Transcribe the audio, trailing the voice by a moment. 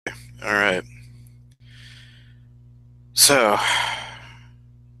All right. So,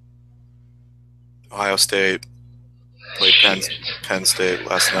 Ohio State played Shit. Penn State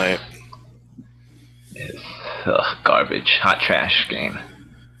last night. It's garbage. Hot trash game.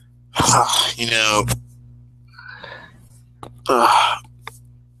 you know, uh,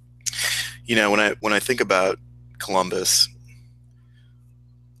 when I think about Columbus,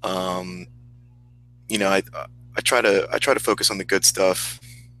 um, you know, I try to focus on the good stuff.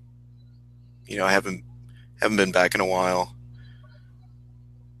 I haven't been back in a while,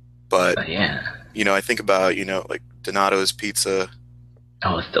 but But yeah. I think about like Donato's Pizza,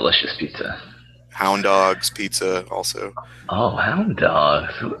 Oh, it's delicious pizza. Hound Dog's Pizza, also. Oh, hound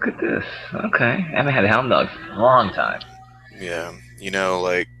dogs. Look at this. Okay. I haven't had hound dogs in a long time. Yeah,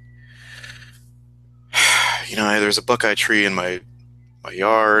 like there's a Buckeye tree in my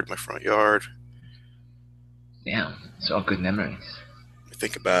yard, my front yard. Yeah. It's all good memories. I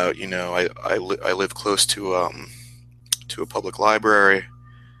think about, I live close to a public library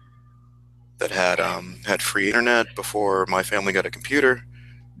that had free internet before my family got a computer.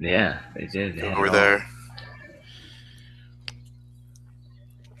 Yeah, they did. They Go had it over all. there,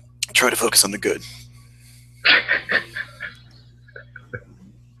 try to focus on the good,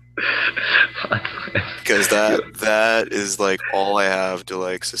 because that is like all I have to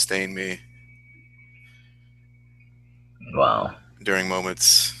like sustain me Wow. during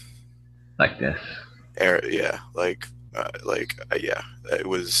moments. Like this. Yeah, yeah, it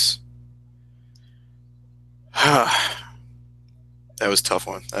was. that was a tough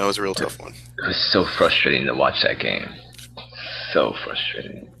one. That was a real tough one. It was so frustrating to watch that game. So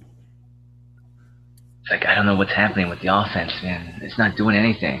frustrating. It's like I don't know what's happening with the offense, man. It's not doing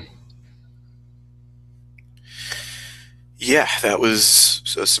anything. Yeah, that was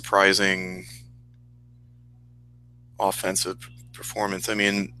a surprising offensive performance. I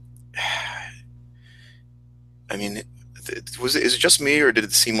mean, is it just me, or did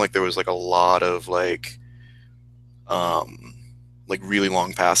it seem like there was like a lot of um, like really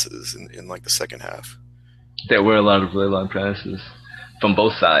long passes in like the second half? There were a lot of really long passes from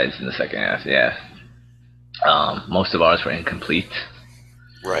both sides in the second half. Yeah, most of ours were incomplete.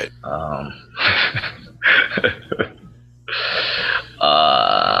 Right. Um,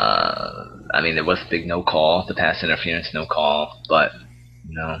 I mean, there was a big no call, the pass interference no call, but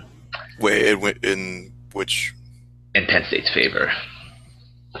you know, Wait, it went in which? in Penn State's favor.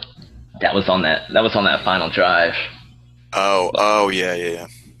 That was on that final drive. Oh, But oh, yeah, yeah, yeah.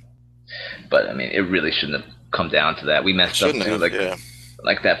 but I mean, it really shouldn't have come down to that. We It messed up shouldn't too. have. Like Yeah.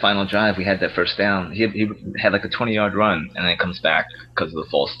 that final drive, we had that first down. He had like a 20-yard run, and then it comes back because of the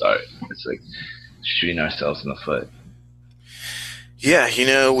false start. It's like shooting ourselves in the foot.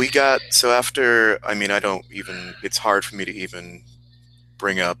 Yeah, we got so after. I mean, I don't even. It's hard for me to even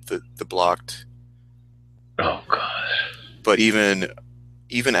bring up the blocked. Oh gosh. But even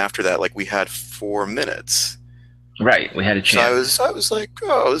after that, like we had 4 minutes. Right, we had a So I chance. was I was like,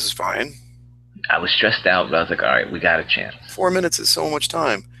 oh, this is fine. I was stressed out, but I was like, all right, we got a chance. 4 minutes is so much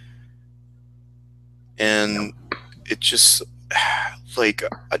time, Nope. and it just like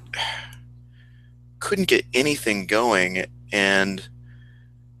I couldn't get anything going. And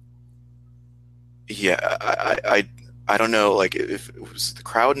yeah, I don't know, like if it was the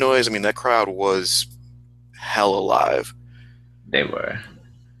crowd noise. I mean, that crowd was hell alive, They were.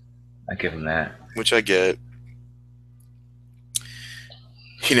 I give them that. which I get.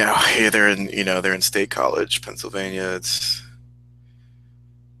 Yeah, they're in State College, Pennsylvania. This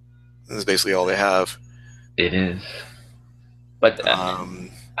is basically all they have. It is. But Um,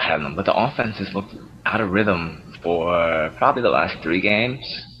 I don't know. But the offense has looked out of rhythm for probably the last 3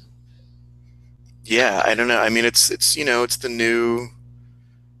 games. yeah, I don't know. I mean, it's the new.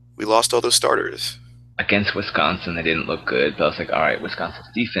 We lost all those starters. Against Wisconsin, they didn't look good. But I was like, all right, Wisconsin's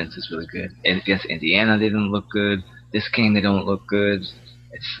defense is really good. And against Indiana, they didn't look good. This game, they don't look good.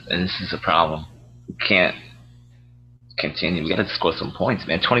 And this is a problem. We can't continue. We got to score some points,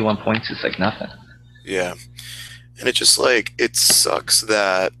 man. 21 points is like nothing. Yeah, and it just like it sucks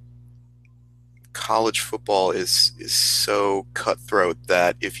that college football is so cutthroat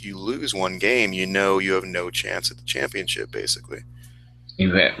that if you lose one game, you have no chance at the championship, basically.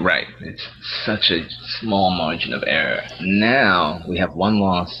 Right. It's such a small margin of error. Now we have one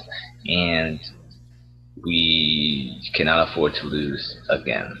loss, and we cannot afford to lose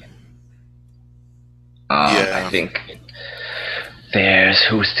again. I Yeah, think there's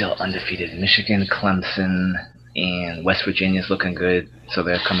who's still undefeated: Michigan, Clemson, and West Virginia's looking good, so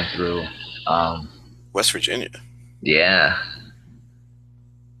they're coming through. Um, West Virginia. yeah,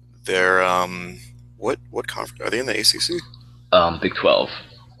 They're what conference are they in, the ACC? Big 12.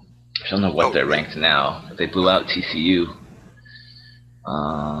 I don't know what Oh, they're ranked now. They blew out TCU.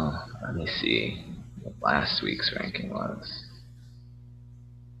 Let me see what last week's ranking was.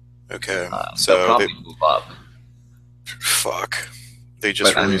 okay. They'll So they probably move up. fuck. They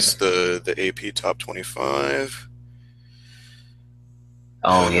just But I mean, released the AP top 25.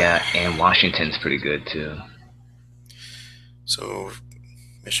 oh yeah, and Washington's pretty good too. So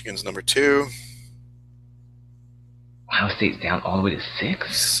Michigan's number 2, Ohio State's down all the way to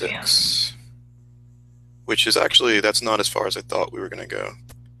 6. Damn. 6, which is actually that's not as far as I thought we were gonna go.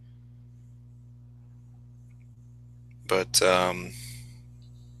 But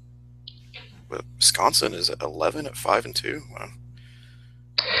Wisconsin is at 11 at 5-2. Wow.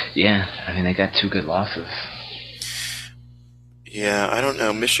 Yeah, I mean they got 2 good losses. Yeah, I don't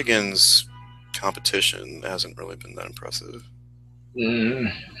know. Michigan's competition hasn't really been that impressive.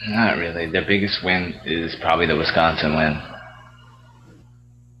 Not really. Their biggest win is probably the Wisconsin win.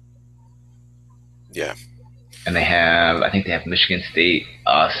 Yeah. And I think they have Michigan State,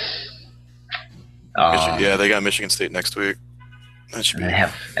 us. Yeah, they got Michigan State next week. That should and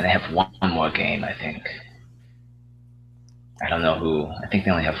be. they have one more game, I think. I don't know who. I think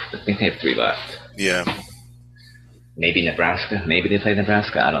they have 3 left. Yeah. Maybe Nebraska. Maybe they play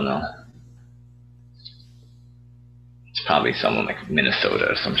Nebraska. I don't know. It's probably someone like Minnesota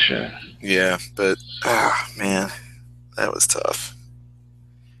or some shit. Yeah, but man, that was tough.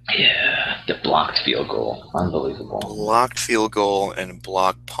 Yeah, the blocked field goal, unbelievable. Blocked field goal and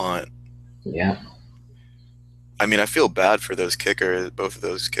blocked punt. Yeah. I mean, I feel bad for those kickers, both of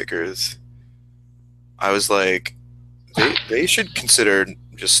those kickers. I was like, they should consider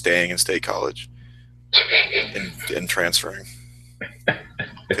just staying in State College and transferring,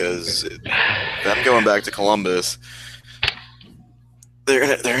 because them going back to Columbus,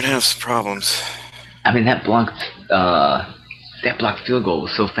 they're gonna have some problems. I mean that blocked field goal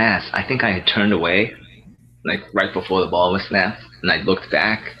was so fast. I think I had turned away, like right before the ball was snapped, and I looked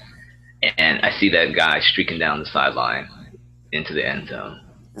back, and I see that guy streaking down the sideline into the end zone.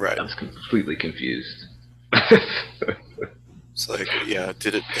 Right. I was completely confused. It's like, yeah,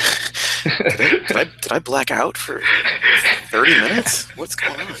 did I black out for 30 minutes? What's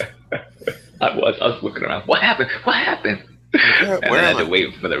going on? I was looking around. What happened? And then I had to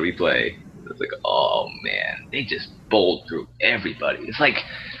wait for the replay. It's like, oh man, they just bowled through everybody. It's like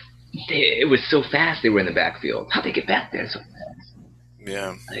it was so fast. They were in the backfield. How'd they get back there so fast?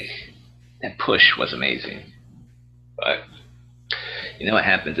 Yeah. Like that push was amazing. But you know what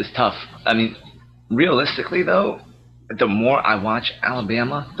happens? It's tough. I mean, realistically though, the more I watch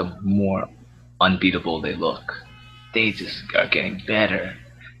Alabama, the more unbeatable they look. They just are getting better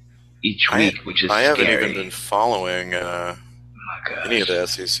each week, which is I haven't scary. even been following any of the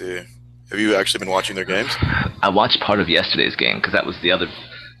SEC. Have you actually been watching their games? I watched part of yesterday's game because that was the other.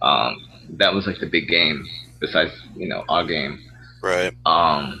 That was like the big game besides our game. Right.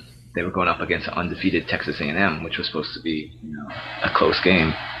 They were going up against an undefeated Texas A&M, which was supposed to be a close game.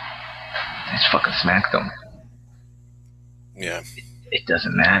 They just fucking smacked them. Yeah. It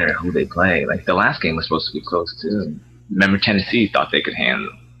doesn't matter who they play. Like the last game was supposed to be close too. Remember, Tennessee thought they could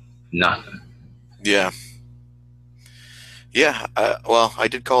handle nothing. Yeah. Yeah. Well, I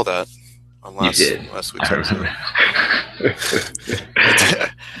did call that on last week's episode. I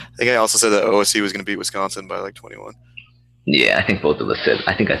think I also said that OSU was going to beat Wisconsin by like 21. Yeah, I think both of us said.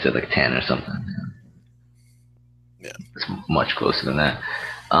 I think I said like 10 or something. Yeah. It's much closer than that.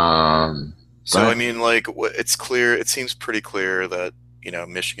 So I mean, like, it's clear. It seems pretty clear that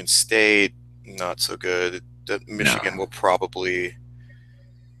Michigan State not so good. That Michigan will probably.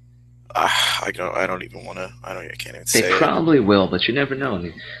 I don't even want to. I can't even say. They probably will, but you never know. I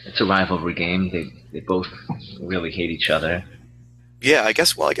mean, it's a rivalry game. They both really hate each other. Yeah, I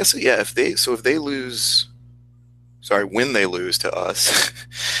guess. Well, I guess yeah. If they lose, when they lose to us.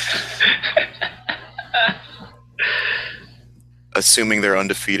 Assuming they're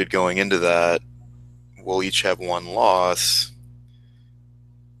undefeated going into that, we'll each have one loss.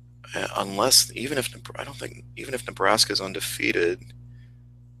 Unless, even if Nebraska's undefeated,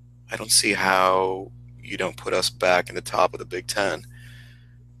 I don't see how you don't put us back in the top of the Big Ten.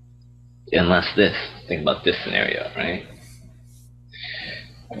 Think about this scenario, right?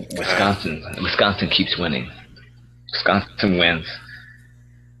 Wisconsin keeps winning. Wisconsin wins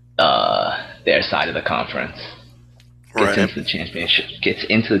their side of the conference. Gets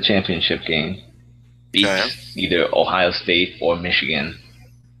into the championship game, beats either Ohio State or Michigan,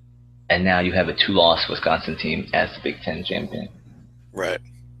 and now you have a 2-loss Wisconsin team as the Big Ten champion. Right.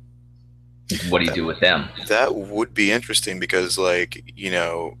 What do you do with them? That would be interesting because, you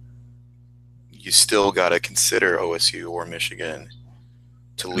still got to consider OSU or Michigan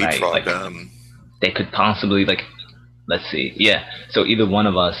to right? leapfrog Like them. they could possibly like, let's see, yeah. So either one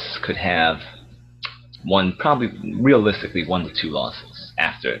of us could have one, probably realistically 1 to 2 losses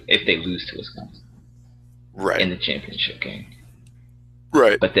after if they lose to Wisconsin Right. in the championship game.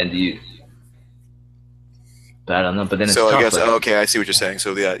 Right. But then but I don't know. But then it's So I tough. guess Like, okay, I see what you're saying.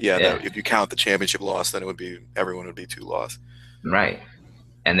 So yeah, yeah, that if you count the championship loss, then it would be everyone would be 2 loss. right.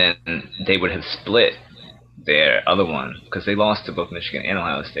 And then they would have split their other one because they lost to both Michigan and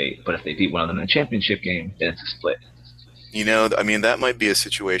Ohio State. But if they beat one of them in the championship game, then it's a split. I mean, that might be a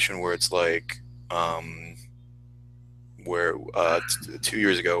situation where it's like, where 2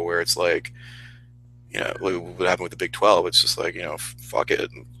 years ago, where it's like, what happened with the Big 12? It's just like, fuck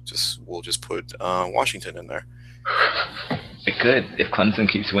it, we'll just put Washington in there. It could if Clemson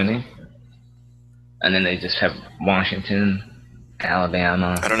keeps winning, and then they just have Washington,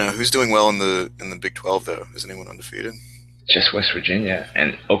 Alabama. I don't know who's doing well in the Big 12 though. Is anyone undefeated? Just West Virginia,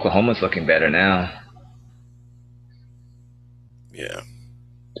 and Oklahoma's looking better now. Yeah.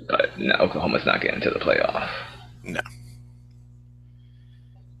 But no, Oklahoma's not getting to the playoff. No.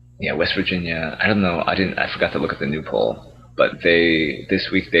 Yeah, West Virginia. I don't know. I forgot to look at the new poll, but this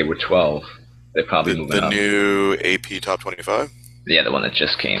week they were 12. They're probably moving The up. new AP Top 25. Yeah, the one that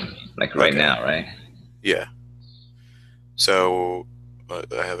just came, like right now, right? Yeah. So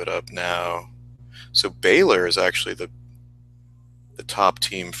I have it up now. So Baylor is actually the top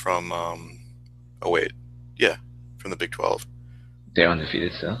team from. From the Big 12. They're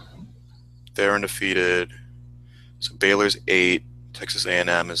undefeated still. They're undefeated. So Baylor's 8, Texas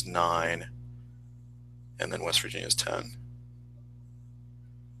A&M is 9, and then West Virginia's 10.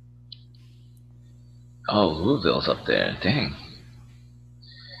 Oh, Louisville's up there. Dang.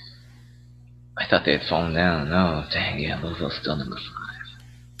 I thought they had fallen down. No, dang, yeah, Louisville's still number 5.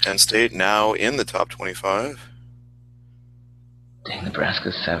 Penn State now in the top 25. Dang,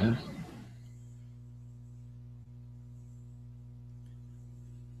 Nebraska's 7.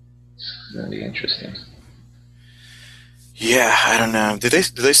 It's gonna be interesting. Yeah, I don't know. Do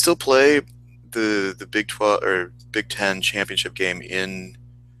they still play the Big 12 or Big 10 championship game in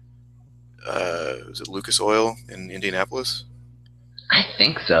was it Lucas Oil in Indianapolis? I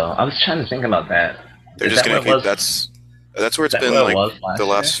think so. I was trying to think about that. They're Is just that gonna where it keep was? that's where it's Is that been where it like was last the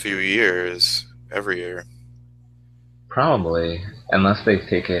year? last few years, every year. Probably, unless they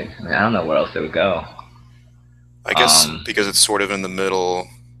take it. I mean, I don't know where else they would go. I guess because it's sort of in the middle.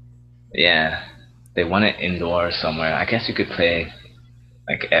 Yeah, they want it indoor somewhere. I guess you could play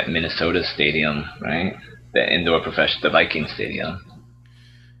like at Minnesota Stadium, right? The indoor the Viking Stadium.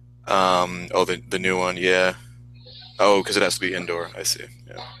 The new one, yeah. Oh, because it has to be indoor. I see.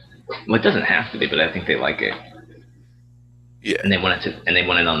 Yeah. Well, it doesn't have to be, but I think they like it. Yeah. And they want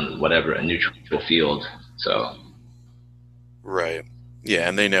it on whatever, a neutral field. So. Right. Yeah,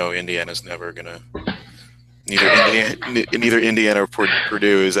 and they know Indiana's never gonna. Neither Indiana or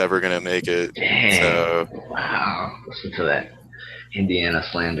Purdue is ever gonna make it. Dang. So. Wow. Listen to that Indiana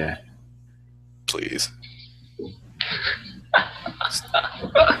slander. Please.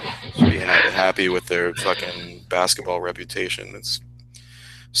 Be happy with their fucking basketball reputation. It's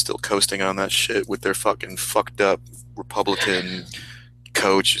still coasting on that shit with their fucking fucked up Republican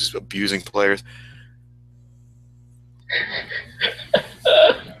coach who's abusing players.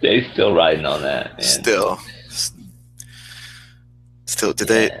 They still riding on that, man. Still, did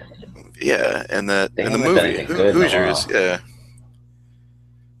they? Yeah, and the movie Hoosiers, yeah.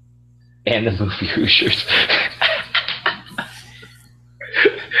 And the movie Hoosiers.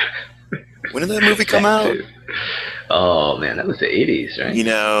 When did that movie come out? Oh man, that was the 80s, right?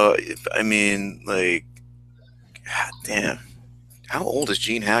 I mean, like, God damn, how old is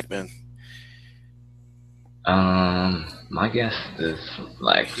Gene Hackman? My guess is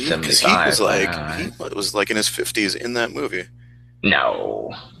like 75. He was like in his 50s in that movie.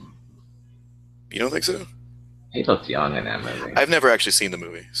 No. You don't think so? He looked young in that movie. I've never actually seen the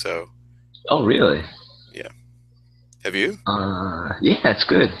movie, so. Oh, really? Yeah. Have you? Yeah, it's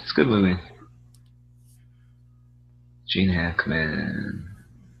good. It's a good movie. Gene Hackman.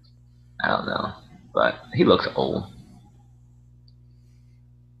 I don't know, but he looks old.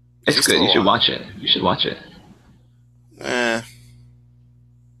 It's good. You should watch it.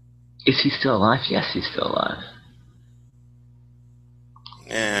 Is he still alive? Yes, he's still alive.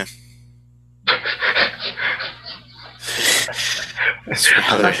 I'm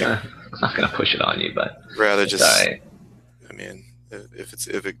not gonna push it on you, but rather just. Right. I mean, if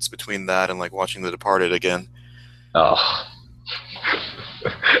it's between that and like watching The Departed again. Oh.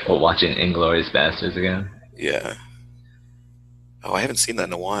 Or watching Inglourious Basterds again. Yeah. Oh, I haven't seen that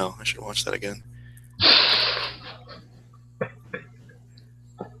in a while. I should watch that again.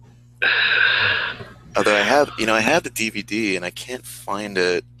 Although I have the DVD and I can't find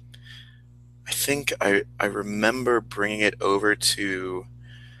it. I think I remember bringing it over to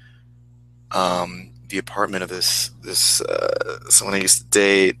the apartment of this someone I used to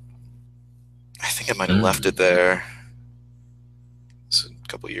date. I think I might have left it Mm. there. It's a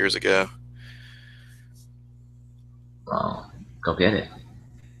couple of years ago. Well, go get it.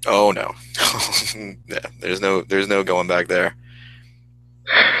 Oh no, yeah, there's no going back there.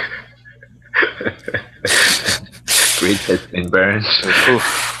 Bridge has been burned.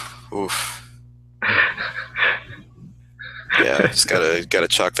 Oof, oof. Yeah, just gotta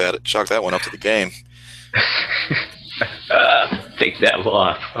chalk that one up to the game. Take that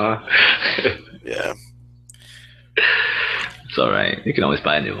loss, huh? Yeah, It's all right. You can always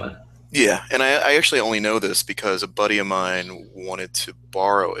buy a new one. yeah, and I actually only know this because a buddy of mine wanted to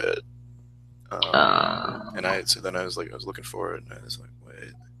borrow it, and Uh, so then I was looking for it, and I was like,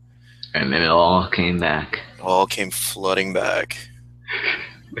 wait, and then it all came back. it all came flooding back.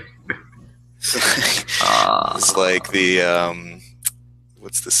 It's like the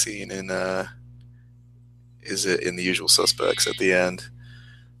what's the scene in is it in The Usual Suspects at the end?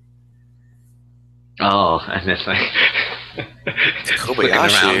 Oh, and it's like he's looking around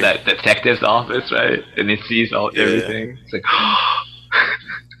Kobayashi. that detective's office, right? And he sees Yeah, everything. It's like,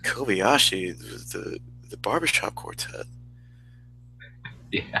 Kobayashi, the barbershop quartet.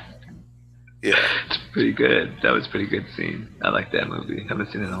 yeah, Yeah, it's pretty good. That was a pretty good scene. I like that movie.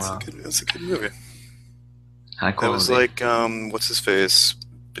 Haven't seen it in a while. that's a good movie. High That was quality. like what's his face?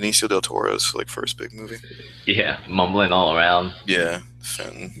 Benicio del Toro's like first big movie. Yeah, mumbling all around. Yeah,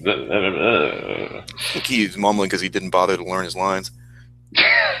 Fenton. I think he's mumbling because he didn't bother to learn his lines.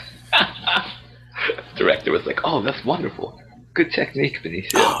 Director was like, "Oh, that's wonderful. Good technique,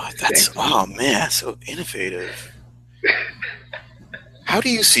 Benicio. Oh, that's Thanks." oh man, so innovative. How do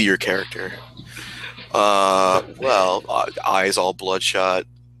you see your character? Well, eyes all bloodshot.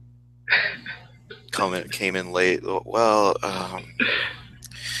 Came in late. Well,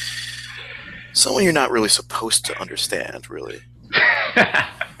 someone you're not really supposed to understand, really.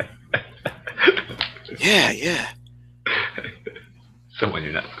 Yeah, yeah. Someone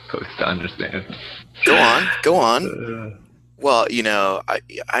you're not supposed to understand. Go on, go on. Uh, Well,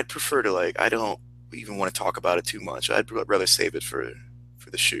 I'd prefer to I don't even want to talk about it too much. I'd rather save it for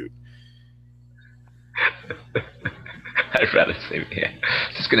the shoot. I'd rather say, yeah.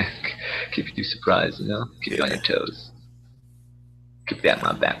 Just gonna keep you surprised, keep you on Yeah, your toes. Keep that in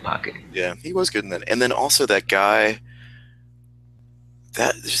my back pocket. yeah. He was good in that. And then also that guy,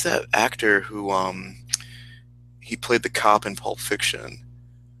 there's that actor who he played the cop in Pulp Fiction,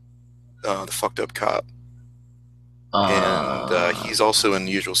 the fucked up cop. And Uh, he's also in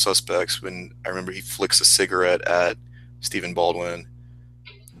The Usual Suspects when I remember he flicks a cigarette at Stephen Baldwin.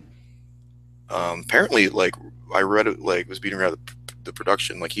 Apparently, I read it, was beating around the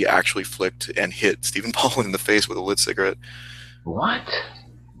production, like he actually flicked and hit Stephen Baldwin in the face with a lit cigarette. what?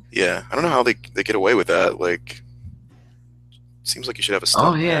 Yeah, I don't know how they get away with that. Like, seems like you should have a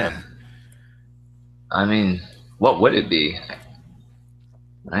Oh stunt yeah. man. I mean, what would it be?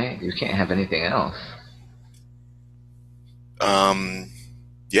 Right? You can't have anything else. Um,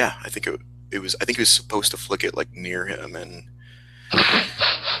 yeah, I think it was. I think he was supposed to flick it like near him and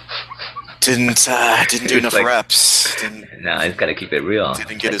didn't do It's enough like, reps. Didn't no, he's got to keep it real.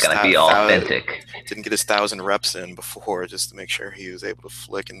 didn't It's get like his gotta be authentic. didn't get his 1,000 reps in before just to make sure he was able to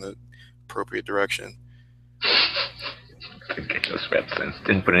flick in the appropriate direction. Get those reps in.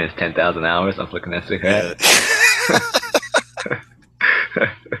 Didn't put in his 10,000 hours on flicking that Yeah. cigarette.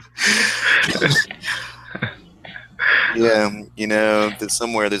 Yeah,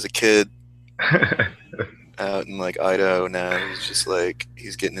 somewhere there's a kid out in like Idaho now. He's just like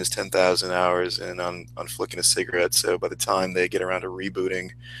he's getting his 10,000 hours in on flicking a cigarette. So by the time they get around to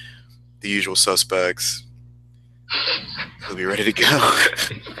rebooting The Usual Suspects, he'll be ready to go.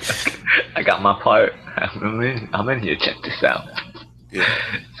 I got my part. I'm in here. Check this out. Yeah,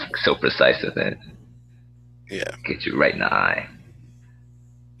 So precise with it. yeah. Get you right in the eye.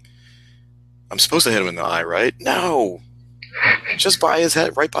 I'm supposed to hit him in the eye, right? No, just by his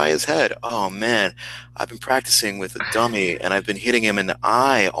head, right by his head. Oh man, I've been practicing with a dummy, and I've been hitting him in the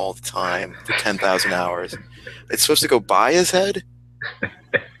eye all the time for 10,000 hours. It's supposed to go by his head.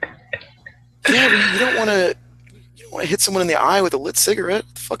 Yeah, but you don't want to. You don't want to hit someone in the eye with a lit cigarette.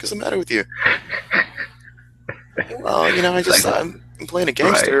 What the fuck is the matter with you? Well, I'm playing a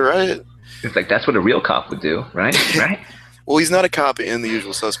gangster, right? It's like that's what a real cop would do, right? Right? Well, he's not a cop in The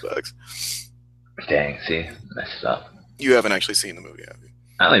Usual Suspects. Dang, see, messed up. You haven't actually seen the movie, have you?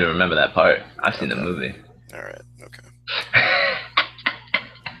 I don't even remember that part. I've seen the Okay. movie. All right. Okay.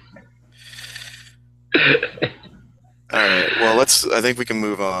 All right. Well, let's. I think we can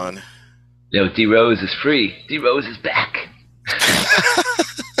move on. Yo, D Rose is free. D Rose is back.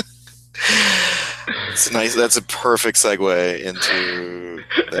 It's nice. That's a perfect segue into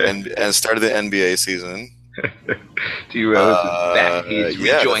and start of the NBA season. D Rose is back. He's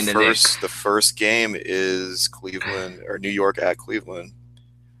Yeah, rejoined the Knicks. the first game is Cleveland or New York at Cleveland.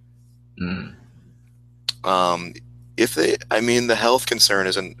 Mm. Um, if they, I mean, the health concern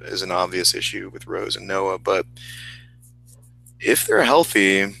is an obvious issue with Rose and Noah, but if they're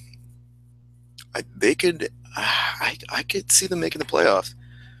healthy, they could. I could see them making the playoffs.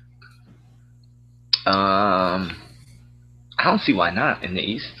 I don't see why not in the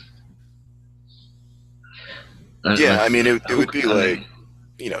East. Yeah, I Unless, mean, it would be I like,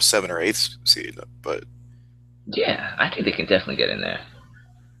 mean, 7 or 8 seed, but yeah, I think they can definitely get in there.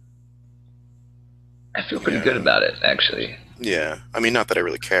 I feel pretty good yeah, about it, actually. yeah. I mean, not that I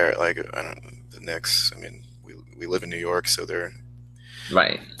really care. Like, I don't. The Knicks. I mean, we live in New York, so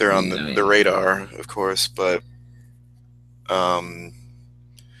Right. they're on I the mean, radar, of course. But um,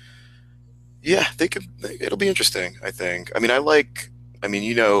 yeah, they could. It'll be interesting. I think. I mean, I like. I mean,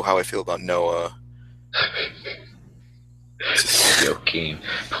 you know how I feel about Noah. Just Joakim,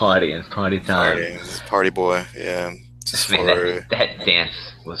 party time. partying, party boy. Yeah, just Man, that for. that dance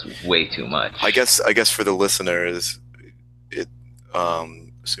was way too much. I guess for the listeners, it.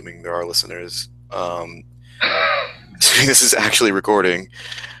 Assuming there are listeners. Assuming this is actually recording.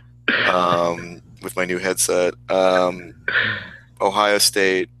 With my new headset. Ohio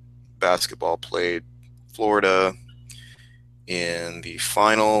State basketball played Florida in the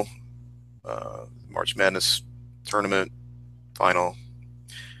final March Madness tournament final.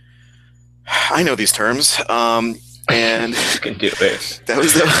 I know these terms, and You can do it. that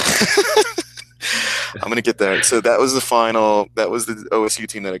was the. I'm gonna get there. So that was the final. That was the OSU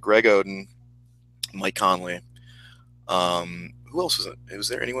team that had Greg Oden, Mike Conley. Who else was it? Was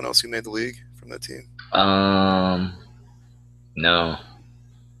there anyone else who made the league from that team? Um, no.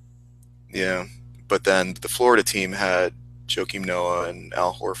 Yeah, but then the Florida team had Joakim Noah and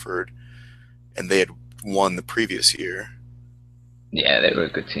Al Horford, and they had won the previous year. Yeah, they were a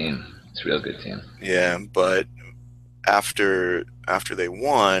good team. It's a real good team. Yeah, but after they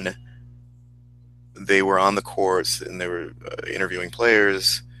won, they were on the courts and they were interviewing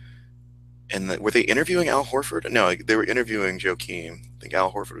players. And were they interviewing Al Horford? No, they were interviewing Joakim. I think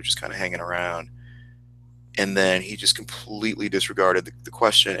Al Horford was just kind of hanging around. And then he just completely disregarded the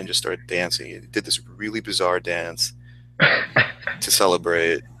question and just started dancing. He did this really bizarre dance to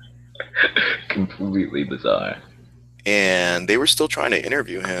celebrate. Completely bizarre. And they were still trying to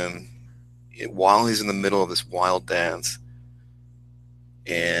interview him while he's in the middle of this wild dance.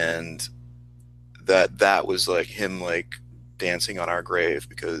 And that was like him like dancing on our grave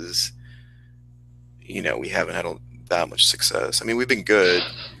because we haven't had that much success. I mean, we've been good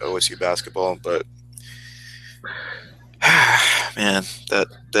OSU basketball, but man, that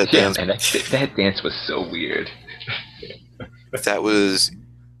Yeah, dance man, that dance was so weird. that was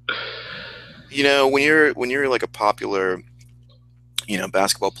when you're like a popular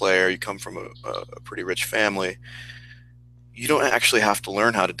basketball player, you come from a pretty rich family, you don't actually have to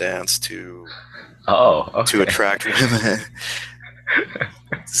learn how to dance Oh, to okay. attract women.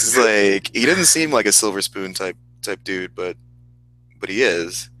 This is like he doesn't seem like a silver spoon type dude, but he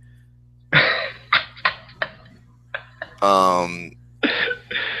is. Um,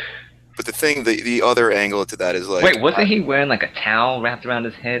 but the other angle to that is like, Wait, wasn't he wearing like a towel wrapped around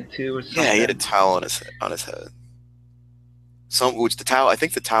his head too, or yeah, he had a something? towel on his head. Which the towel, I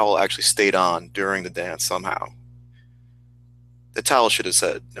think the towel actually stayed on during the dance somehow. The towel should have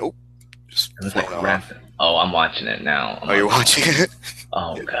said nope, just It was flown like off. wrapped. Oh, I'm watching it now. Oh, you're watching it?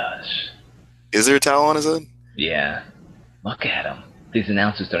 Oh gosh. Is there a towel on his head? Yeah. Look at him. These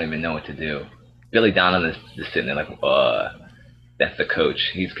announcers don't even know what to do. Billy Donovan is just sitting there like, that's the coach.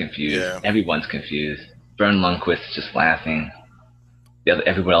 He's confused. Yeah. Everyone's confused. Vern Lundquist is just laughing.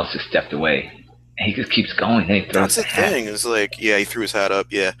 Everyone else just stepped away. And he just keeps going. Then he throws That's the the hat. thing. Is like, yeah, he threw his hat up.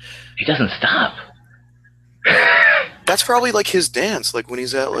 Yeah, He doesn't stop. that's probably like his dance. Like when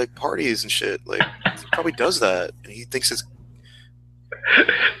he's at like parties and shit. Like he probably does that, and he thinks it's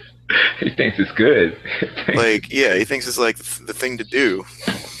He thinks it's good. like, yeah, he thinks it's like the thing to do.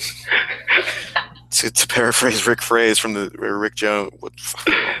 To paraphrase Rick Fraze from the Rick Jones, oh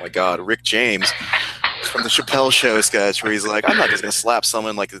my God, Rick James from the Chappelle Show sketch, where he's like, "I'm not just gonna slap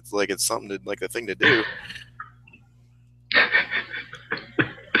someone like it's something to like the thing to do."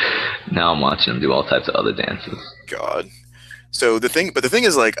 Now I'm watching him do all types of other dances. God, So the thing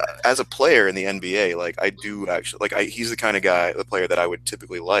is, like, as a player in the NBA, like, I do actually like, he's the kind of guy, the player that I would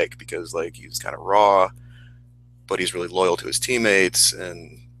typically like because like he's kind of raw, but he's really loyal to his teammates,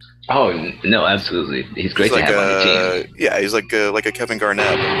 and Oh no, absolutely. He's he's great to like have on your team. a yeah, he's like a Kevin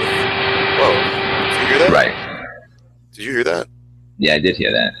Garnett, but with whoa, did you hear that? Right. Did you hear that? Yeah, I did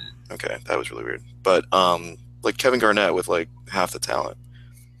hear that. Okay, that was really weird. But like Kevin Garnett with like half the talent.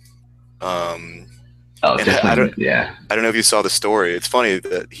 Um, Oh, and definitely. Yeah. I don't know if you saw the story. It's funny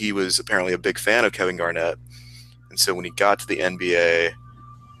that he was apparently a big fan of Kevin Garnett, and so when he got to the NBA,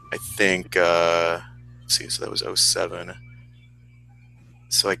 I think let's see, so that was '07.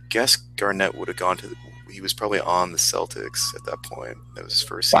 So I guess Garnett would have gone to. He was probably on the Celtics at that point. That was his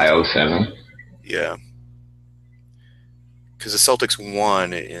first By season. '07. Yeah, because the Celtics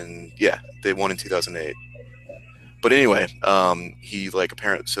won in they won in 2008. But anyway, he like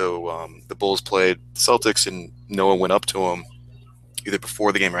apparently the Bulls played Celtics and Noah went up to him either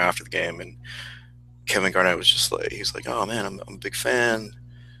before the game or after the game, and Kevin Garnett was just like, he's like, oh man, I'm a big fan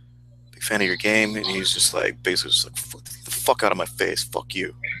of your game, and he's just like basically just like, the fuck out of my face, fuck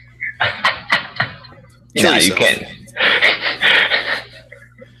you, kill Nah, you yourself. can't.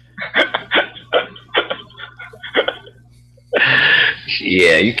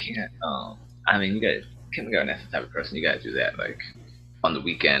 Yeah, you can't. I mean, you guys, Kevin Garnett's the type of person you gotta do that like on the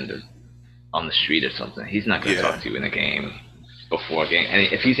weekend or on the street or something. He's not gonna Yeah, talk to you in a game before a game. And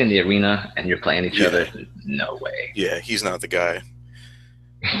if he's in the arena and you're playing each yeah, other, no way. yeah. He's not the guy,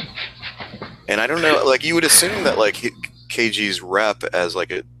 and I don't know. Like you would assume that like KG's rep as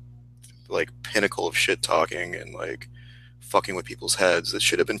like a like pinnacle of shit talking and like fucking with people's heads. It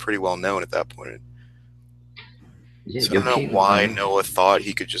should have been pretty well known at that point. Yeah, So I your don't know team. why Noah thought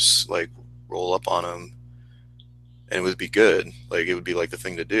he could just like roll up on him and it would be good. Like it would be like the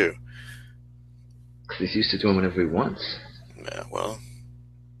thing to do. He's used to doing whatever he wants. Yeah, well,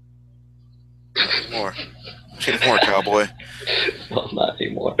 not anymore. Not anymore, cowboy. Well, not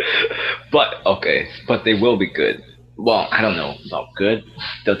anymore. But okay, but they will be good. Well, I don't know about good.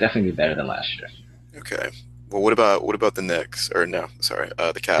 They'll definitely be better than last year. Okay. Well, what about the Knicks? Or no, sorry,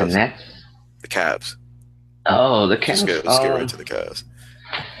 the The Cavs. Nets. The Cavs. Oh, the Let's get Cavs. right to the Cavs.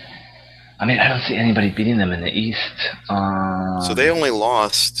 I mean, I don't see anybody beating them in the East. So they only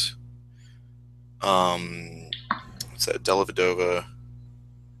lost. What's that? Dellavedova.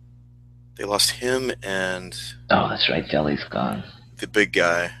 They lost him and Oh, that's right. Delhi's gone. the big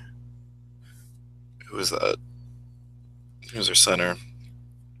guy. Who was that? Who was their center?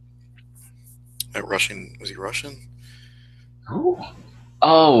 Russian? Was he Russian? Who?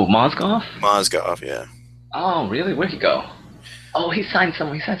 Oh, Mozgov. Mozgov, yeah. Oh, really? Where'd he go? Oh, he signed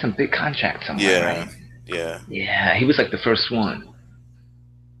some. He signed some big contract somewhere, Yeah, right? yeah, Yeah, he was like the first one,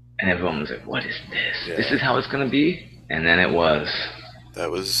 and everyone was like, "What is this? yeah. This is how it's gonna be." And then it was.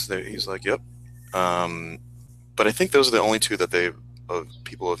 That was. He's like, yep. But I think those are the only two that they of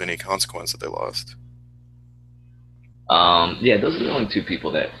people of any consequence that they lost. Yeah, those are the only two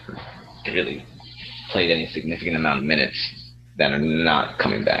people that really played any significant amount of minutes that are not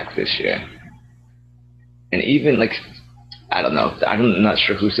coming back this year. And even like, I don't know. I'm not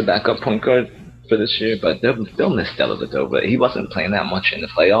sure who's the backup point guard for this year, but they'll miss Dellavedova. He wasn't playing that much in the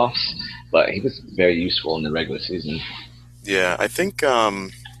playoffs, but he was very useful in the regular season. Yeah, I think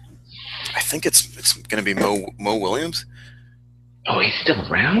it's gonna be Mo Williams, Oh, he's still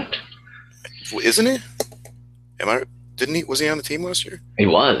around? isn't he? Am I? Didn't he? Was he on the team last year? He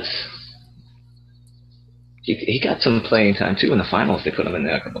was. He got some playing time too in the finals. They put him in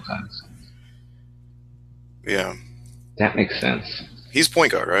there a couple times. Yeah, That makes sense. he's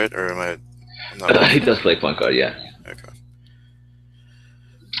point guard, right? Or am I? I'm not. He does play point guard, yeah. Okay.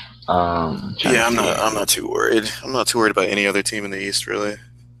 Yeah, I'm not too worried. I'm not too worried about any other team in the East, really.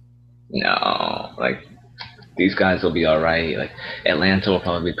 No, like these guys will be all right. Like Atlanta will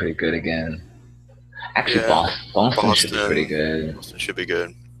probably be pretty good again. Actually, Yeah, Boston should be pretty good. Boston should be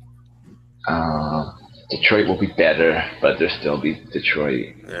good. Detroit will be better, but they'll still be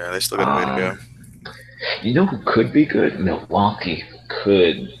Detroit. Yeah, they still got a way to go. You know who could be good? Milwaukee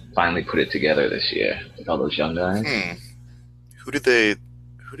could finally put it together this year with all those young guys. Who did they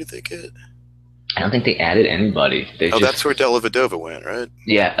get? I don't think they added anybody. That's where Dellavedova went, right?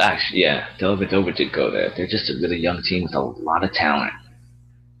 Yeah, actually, yeah. Dellavedova did go there. They're just a really young team with a lot of talent.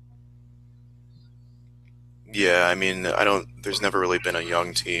 Yeah, I mean, there's never really been a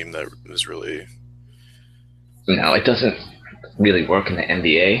young team that was really. No, it doesn't really work in the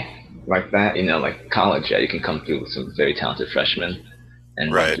NBA like that. You know, like college, yeah, you can come through with some very talented freshmen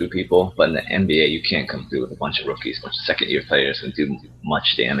and run through people. But in the NBA, you can't come through with a bunch of rookies, a bunch of second-year players and do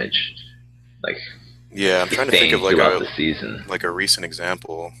much damage. Like, Yeah, I'm trying to think of sustained throughout the season. like a recent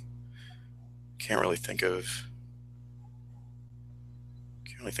example. Can't really think of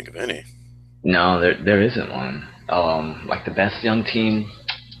can't really think of any. No, there isn't one. Like the best young team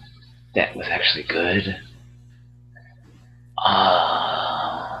that was actually good.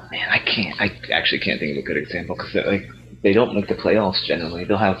 Man, I actually can't think of a good example because like they don't make the playoffs generally.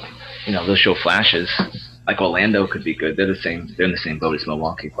 They'll have, they'll show flashes. Like Orlando could be good. They're the same. They're in the same boat as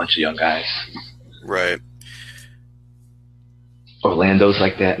Milwaukee. Bunch of young guys. Right. Orlando's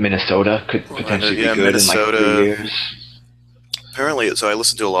like that. Minnesota could Orlando, potentially yeah, be good in like 3 Minnesota. years. Apparently, so I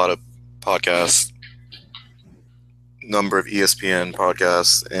listen to a lot of podcasts, number of ESPN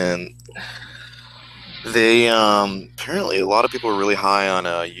podcasts, and they apparently a lot of people are really high on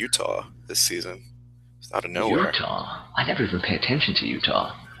Utah this season. It's out of nowhere. Utah. I never even pay attention to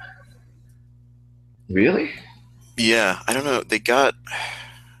Utah. Really? Yeah, I don't know. They got.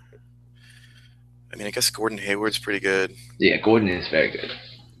 I mean, I guess Gordon Hayward's pretty good. Yeah, Gordon is very good.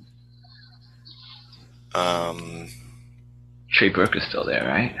 Trey Burke is still there,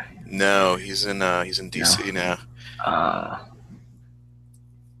 right? No, he's in DC now. I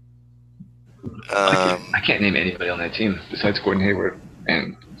can't name anybody on that team besides Gordon Hayward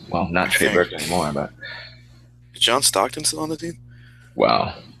and, well, not Trey Burke anymore, but is John Stockton still on the team?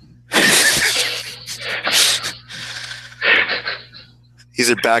 Wow. He's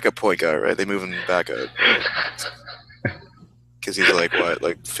a backup point guard, right? They move him back up because he's like what,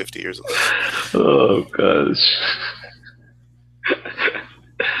 like 50 years old. Oh gosh.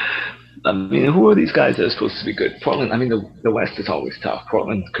 I mean, who are these guys that are supposed to be good? Portland. I mean, the West is always tough.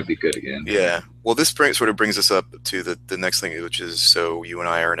 Portland could be good again. Yeah. Well, this sort of brings us up to the next thing, which is, so you and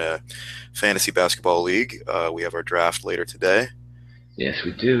I are in a fantasy basketball league. We have our draft later today. Yes,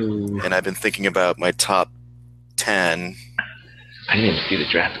 we do. And I've been thinking about my top 10. I didn't even see the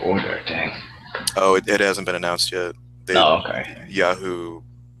draft order. Dang. Oh, it hasn't been announced yet. Okay. Yahoo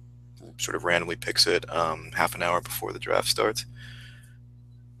sort of randomly picks it half an hour before the draft starts.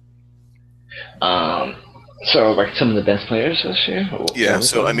 So like some of the best players this year? Yeah,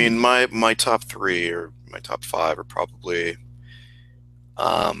 so I mean my top 3 or my top 5 are probably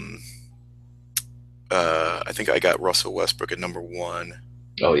I think I got Russell Westbrook at number 1.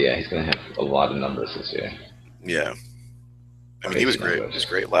 Oh yeah, he's gonna have a lot of numbers this year. Yeah. I mean, he was great. He was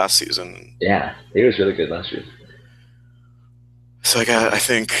great last season. Yeah, he was really good last year. So I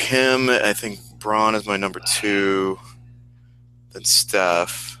think him. I think Braun is my number 2. Then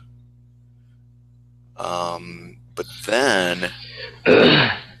Steph. But then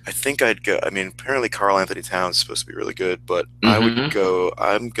I think I'd go. I mean, apparently Karl Anthony Towns is supposed to be really good, but I would go.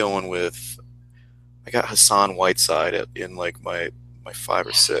 I'm going with. I got Hassan Whiteside in like my 5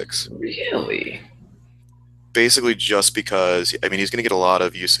 or 6. Really? Basically, just because I mean he's going to get a lot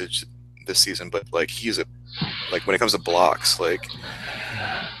of usage this season, but like like when it comes to blocks, like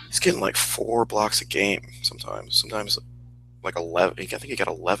he's getting like 4 blocks a game sometimes like 11. I think he got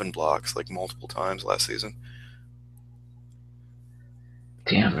 11 blocks like multiple times last season.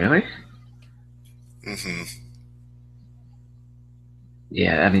 Damn, really? Mm-hmm.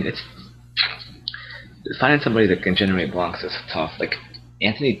 Yeah, I mean it's finding somebody that can generate blocks is tough. Like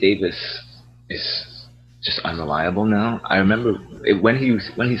Anthony Davis is just unreliable now. I remember when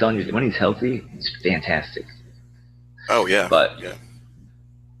he's healthy, he's fantastic. Oh yeah. But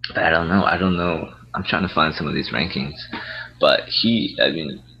I don't know. I'm trying to find some of these rankings, but he's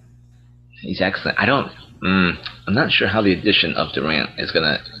excellent. I'm not sure how the addition of Durant is going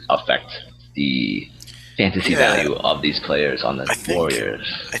to affect the fantasy value of these players on the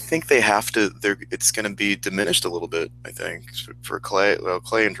Warriors. I think they have to. It's going to be diminished a little bit. I think for Clay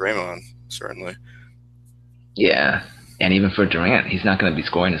and Draymond certainly. Yeah, and even for Durant, he's not going to be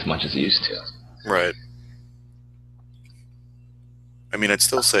scoring as much as he used to. Right. I mean, I'd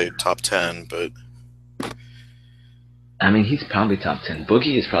still say top 10, but I mean, he's probably top 10.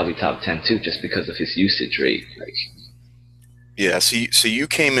 Boogie is probably top 10 too, just because of his usage rate. Like, yeah. So you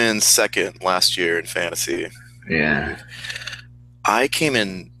came in second last year in fantasy. Yeah. I came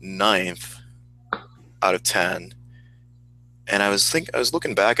in 9th out of 10. And I was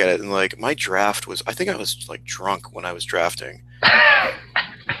looking back at it, and like my draft was, I think I was like drunk when I was drafting,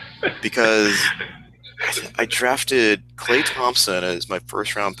 because I drafted Klay Thompson as my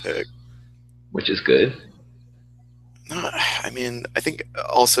first round pick, which is good. No, I mean, I think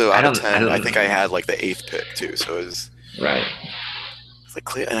also out of 10, I think I had like the 8th pick too, so it was right. It's like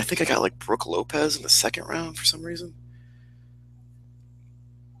Klay, and I think I got like Brooke Lopez in the 2nd round for some reason.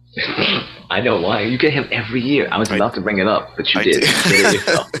 I know why. You get him every year. I was about to bring it up, but you did. You did it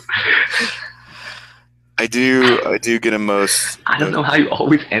yourself. I do get him I don't know how you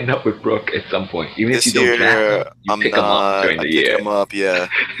always end up with Brook at some point. Even if you this don't draft year. him, you I'm pick him up not. during I'm the picking year. him up, yeah.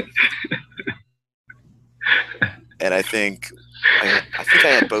 And I think I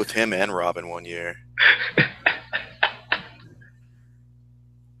had both him and Robin one year.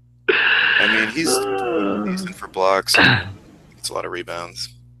 I mean, he's decent for blocks and gets a lot of rebounds.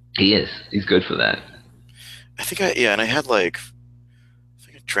 He is. He's good for that. And I had I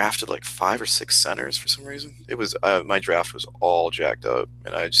think I drafted like 5 or 6 centers for some reason. It was my draft was all jacked up,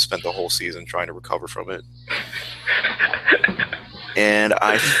 and I just spent the whole season trying to recover from it. And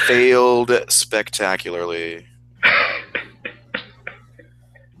I failed spectacularly.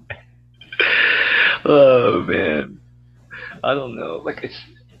 Oh man, I don't know. Like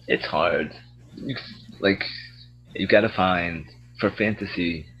it's hard. You, like you gotta find for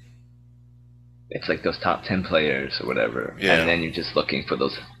fantasy. It's like those top 10 players or whatever, and Yeah, then you're just looking for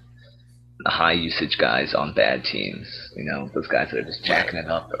those high usage guys on bad teams. You know, those guys that are just right, jacking it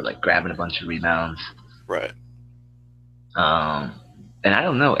up or like grabbing a bunch of rebounds. right. Um, and I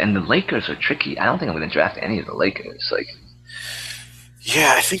don't know. And the Lakers are tricky. I don't think I'm going to draft any of the Lakers. Like,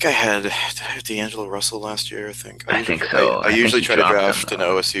 Yeah, I think I had D'Angelo Russell last year. I think I think so. I I think usually you try to dropped them draft an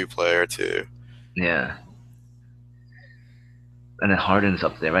though. OSU player too. Yeah. And then Harden's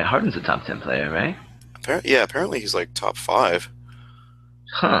up there, right? Harden's a top 10 player, right? Apparently he's like top 5,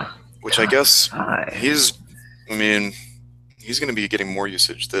 Huh. which I Top guess five. he's. I mean, he's going to be getting more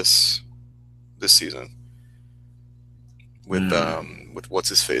usage this season Hmm. with what's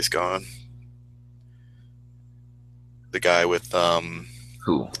his face gone. The guy with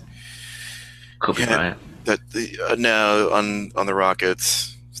Who? Kobe yeah Bryant. that the now on the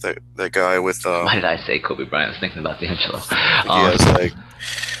Rockets, that guy with Why did I say Kobe Bryant? I was thinking about D'Angelo. I think he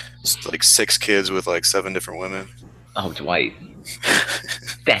has like 6 kids with like 7 different women. Oh, Dwight.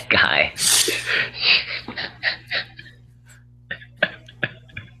 That guy.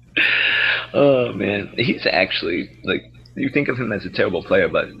 Oh man, he's actually like you think of him as a terrible player,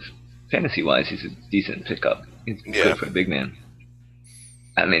 but fantasy wise, he's a decent pickup. He's Yeah, good for a big man.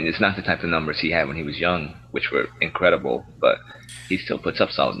 I mean, it's not the type of numbers he had when he was young, which were incredible, but he still puts up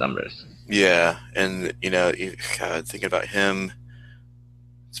solid numbers. yeah, and God, thinking about him,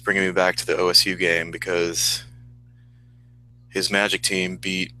 it's bringing me back to the OSU game because his Magic team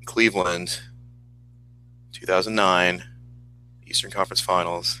beat Cleveland 2009 Eastern Conference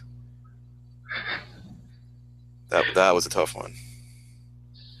Finals. That was a tough one.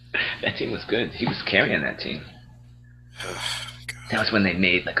 That team was good. He was carrying that team. That God. was when they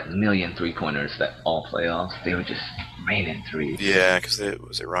made like a million 3 pointers that all playoffs. They were just raining threes. Yeah, because it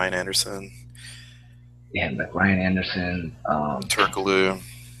was Ryan Anderson, They had like Ryan Anderson. Turkoglu.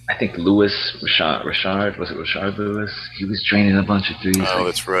 I think Lewis Rashard was it Rashard Lewis? He was draining a bunch of threes. Oh, Like,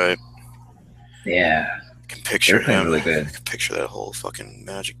 that's right. yeah, I can they picture were playing him. really I good. can picture that whole fucking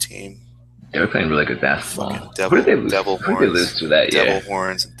Magic team. They were playing really good Fucking basketball. Who did devil they lose? devil Who did they lose horns, to that year? devil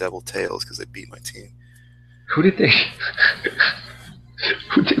horns, and devil tails because they beat my team. Who did they?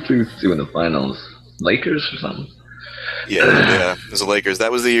 Who did they lose to in the finals? Lakers or something? Yeah. It was the Lakers. That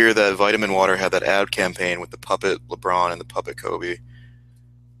was the year that Vitamin Water had that ad campaign with the puppet LeBron and the puppet Kobe, I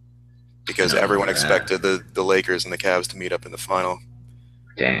because don't everyone remember that. expected the Lakers and the Cavs to meet up in the final.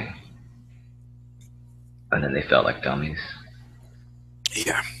 Dang. And then they felt like dummies.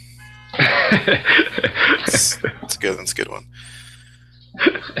 Yeah, it's good. That's a good one.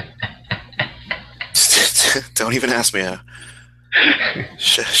 Don't even ask me.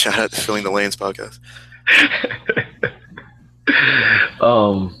 Shout out to Filling the Lanes podcast.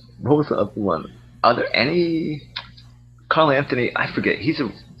 What was the other one? Are there any Carl Anthony? I forget.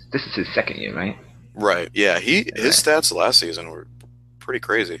 This is his second year, right? Right. Yeah. His Right. stats last season were pretty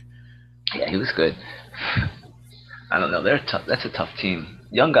crazy. Yeah, he was good. I don't know. They're tough. That's a tough team.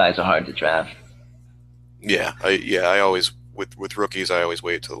 Young guys are hard to draft. I always with rookies I always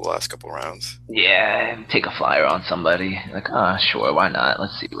wait till the last couple rounds. Yeah, take a flyer on somebody. Like, sure, why not?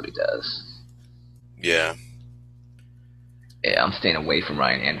 Let's see what he does. Yeah. Yeah, I'm staying away from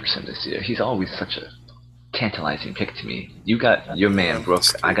Ryan Anderson this year. He's always such a tantalizing pick to me. You got your man Brooke.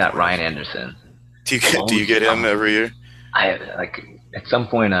 That's I good got point. Ryan Anderson. Do you Always, get him every year? I like at some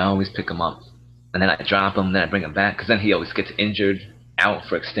point I always pick him up, and then I drop him, then I bring him back because then he always gets injured, out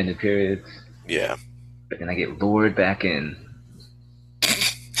for extended periods, Yeah. but then I get lured back in.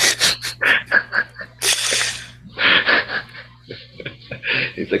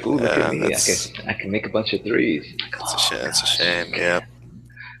 He's like, "Ooh, look at me! That's I can make a bunch of threes." Like, a oh shame. It's a gosh, shame. Yeah. yeah,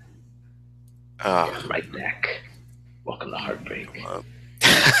 Ah. right back. Welcome to heartbreak.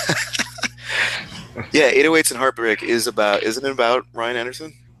 Yeah, 808s and Heartbreak isn't it about Ryan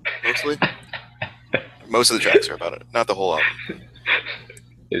Anderson mostly? Most of the tracks are about it, not the whole album.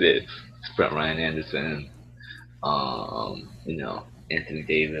 It is. It's about Ryan Anderson, Anthony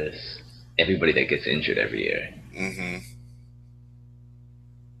Davis, everybody that gets injured every year. Mm-hmm.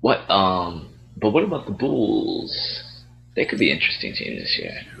 But what about the Bulls? They could be an interesting team this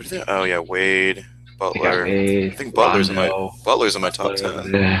year. Who did they? Oh yeah, Wade, Butler. Wade, I think Butler's in Rondo, my top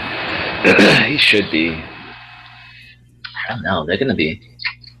 10. He should be. I don't know.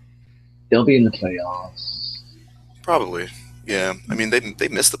 They'll be in the playoffs. Probably. Yeah. I mean, they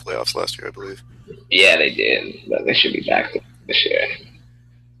missed the playoffs last year, I believe. Yeah, they did. But they should be back this year.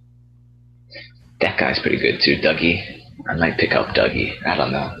 That guy's pretty good too, Dougie. I might pick up Dougie. I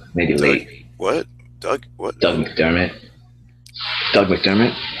don't know. Maybe late. What? Doug? What? Doug McDermott. Doug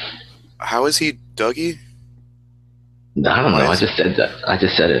McDermott. How is he Dougie? I don't know. I just said that. I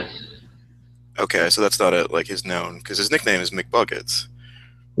just said it. Okay, so that's not like his known, because his nickname is McBuckets.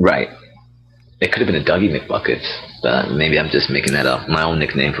 Right. It could have been a Dougie McBuckets, but maybe I'm just making that up. My own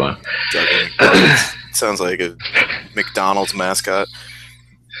nickname for him. Dougie McBuckets. Sounds like a McDonald's mascot.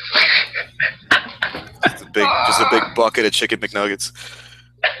 Just a big bucket of chicken McNuggets.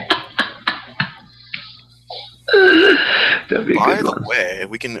 By the way,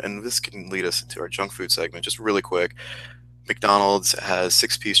 and this can lead us into our junk food segment just really quick. McDonald's has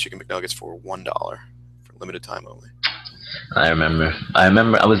 6-piece chicken McNuggets for $1 for limited time only. I remember. I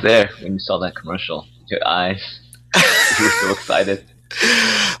was there when you saw that commercial. Your eyes. You were so excited.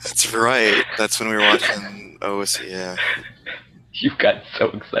 That's right. That's when we were watching OSC. Yeah. You got so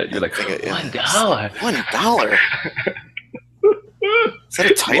excited. You're like, $1. $1. Is that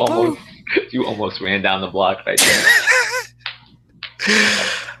a typo? You almost ran down the block right there.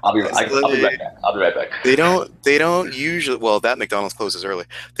 I'll be right back. They don't usually. Well, that McDonald's closes early.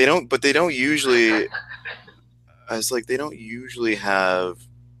 They don't usually. They don't usually have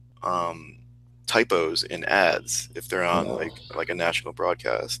typos in ads if they're on like a national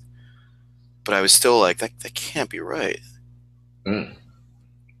broadcast. But I was still like, that can't be right.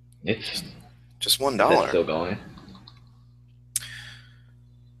 It's just $1. That's still going.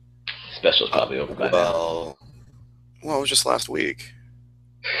 Special's probably over by now. Well, it was just last week.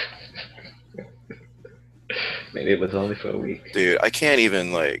 Maybe it was only for a week. Dude, I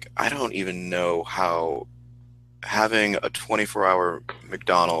don't even know how having a 24-hour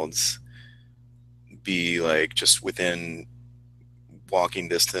McDonald's be like just within walking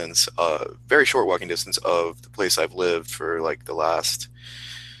distance, very short walking distance of the place I've lived for like the last,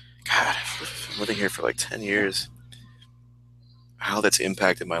 God, I've been living here for like 10 years. How that's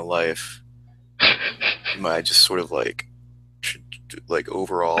impacted my life, my just sort of like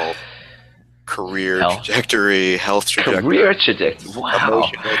overall career trajectory, health trajectory, wow,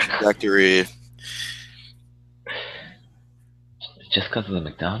 emotional trajectory. Just because of the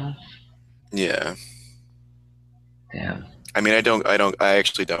McDonald's? Yeah. Damn. I mean, I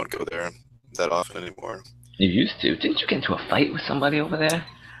actually don't go there that often anymore. You used to. Didn't you get into a fight with somebody over there?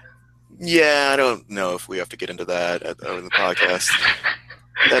 Yeah, I don't know if we have to get into that over the podcast.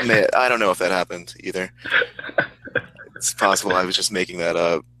 I don't know if that happened either. It's possible I was just making that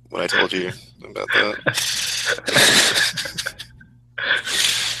up when I told you about that.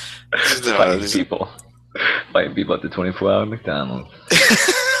 Fighting people at the 24-hour McDonald's.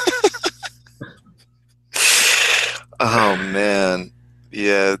 Oh man,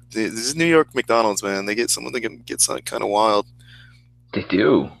 yeah. These New York McDonald's, man, they get something kind of wild. They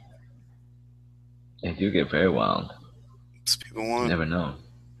do. They do get very wild. People want. You never know.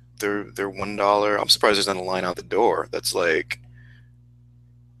 They're $1. I'm surprised there's not a line out the door that's like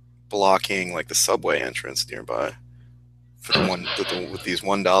blocking like the subway entrance nearby for the one with these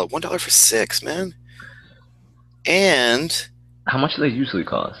 $1 for 6, man. And how much do they usually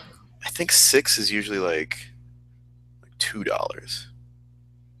cost? I think 6 is usually like $2.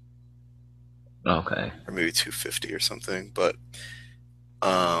 Okay. Or maybe $2.50 or something, but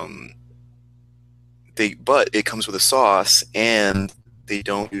it comes with a sauce, and they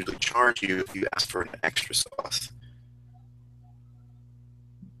don't usually charge you if you ask for an extra sauce.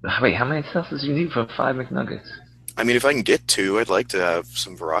 Wait, how many sauces do you need for 5 McNuggets? I mean, if I can get 2, I'd like to have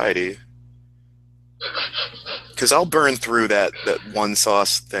some variety. Because I'll burn through that one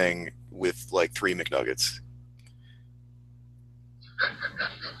sauce thing with like 3 McNuggets.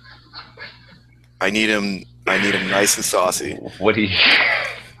 I need them nice and saucy. What are you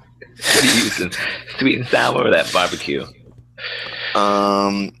using? Sweet and sour or that barbecue?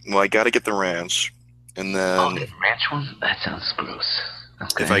 Well, I gotta get the ranch, and then the ranch one. That sounds gross.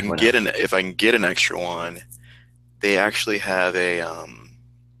 Okay, if I can get an extra one, they actually have a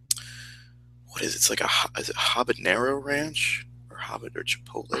what is it? It's like is it habanero ranch or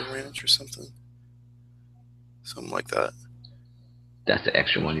Chipotle ranch or something? something like that. That's the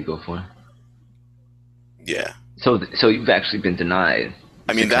extra one you go for. Yeah. So you've actually been denied.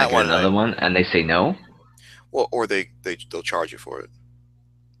 I You mean said, "Can I that get one. another one?" And they say no, Well, or they'll charge you for it.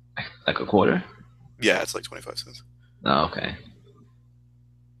 like a quarter. Yeah, it's like 25 cents. Oh, okay.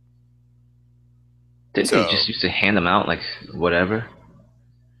 Didn't they So just used to hand them out like whatever?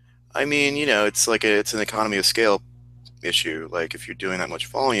 I mean, it's an economy of scale issue. Like if you're doing that much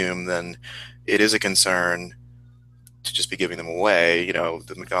volume, then it is a concern to just be giving them away.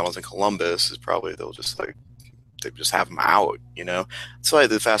 The McDonald's in Columbus is probably they just have them out. That's why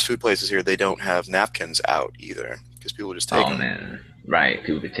the fast food places here they don't have napkins out either because people just take Oh them. man, right.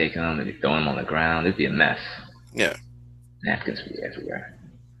 People be taking them, they'd be throwing them on the ground. It'd be a mess. Yeah, Napkins would be everywhere.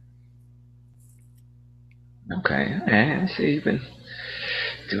 Okay, alright. I see you've been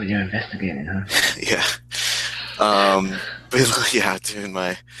doing your investigating, huh? yeah. But yeah, doing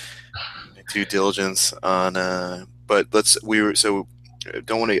my due diligence on. But let's we were so I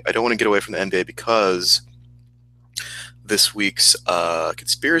don't want to get away from the NBA because this week's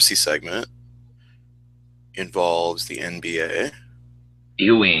conspiracy segment involves the NBA.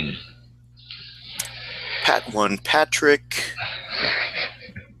 Ewing. Patrick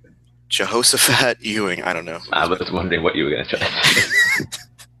Jehoshaphat Ewing. I don't know. I was wondering what you were gonna try to say.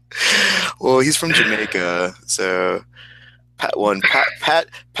 Well, he's from Jamaica, so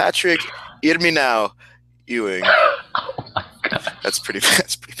Patrick Hear me now, Ewing. Oh my god. That's pretty bad.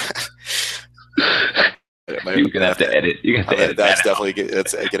 That's pretty bad. You're gonna have to edit. You're gonna have to edit That's that definitely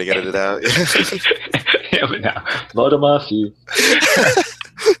that's getting edited out. Yeah, but now, Lord of mercy.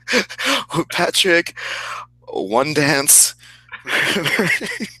 Patrick, one dance.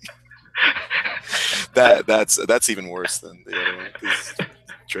 That's even worse than the other one because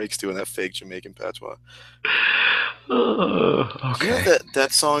Drake's doing that fake Jamaican patois. Oh, okay.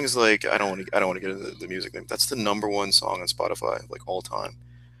 That song is like I don't want to get into the music name. That's the #1 song on Spotify, like all time.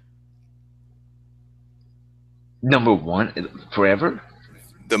 Number one forever.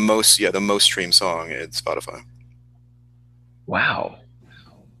 The most streamed song in Spotify. Wow.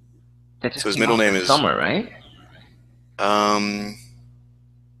 That just So his came middle out name this is summer, right?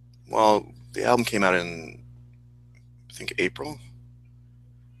 Well, the album came out in I think April.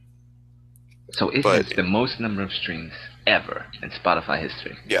 So it But has the most number of streams ever in Spotify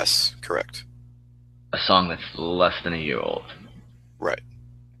history. yes, correct. A song that's less than a year old. Right.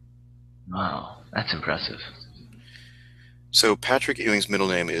 Wow, that's impressive. So Patrick Ewing's middle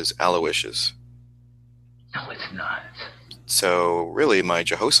name is Aloysius. No, it's not. So really, my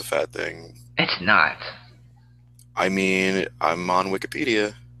Jehoshaphat thing. It's not. I mean, I'm on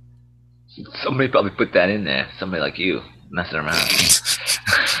Wikipedia. Somebody probably put that in there. Somebody like you messing around.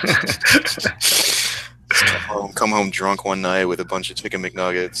 Come home drunk one night with a bunch of chicken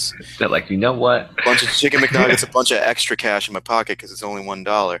McNuggets. They're like, you know what? A bunch of chicken McNuggets, a bunch of extra cash in my pocket because it's only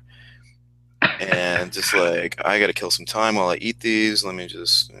 $1. And just like, I got to kill some time while I eat these. Let me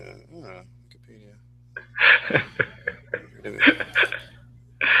just, Wikipedia.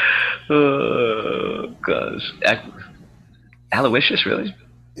 Oh, gosh. Aloysius, really?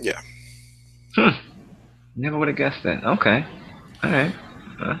 Yeah. Never would have guessed that. Okay. All right.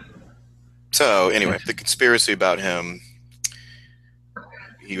 So anyway, the conspiracy about him.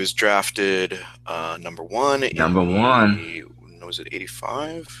 He was drafted #1. Number one. Was it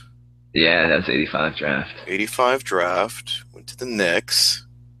 85? Yeah, that was 85 draft. 85 draft. Went to the Knicks.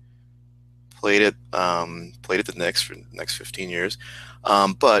 Played at the Knicks for the next 15 years,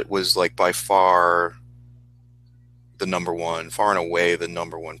 but was like by far the #1, far and away the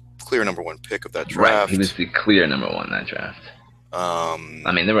clear #1 pick of that draft. Right, he was the clear #1 that draft. I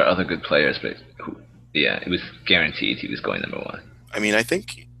mean, there were other good players, but it was guaranteed he was going #1. I mean, I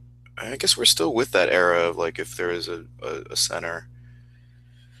guess we're still with that era of like if there is a center.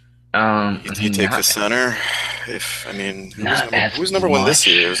 You take the center. Who was #1 this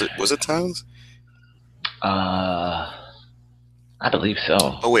year? Was it Towns? I believe so.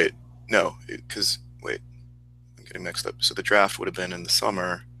 Oh wait, no, because I'm getting mixed up. So the draft would have been in the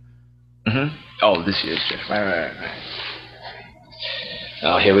summer. Mm-hmm. Oh, this year's draft. Right.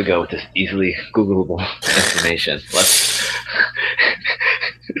 Oh, here we go with this easily Googleable information. Let's.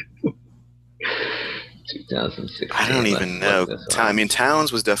 2016. I don't even know. I mean,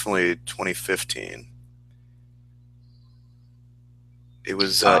 Towns was definitely 2015. It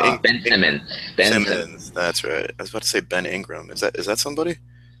was Ben Simmons. Simmons. That's right. I was about to say Ben Ingram. Is that somebody?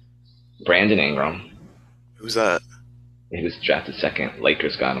 Brandon Ingram. Who's that? He was drafted second.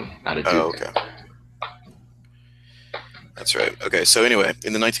 Lakers got him out of Duke. Oh, okay. That's right. Okay, so anyway,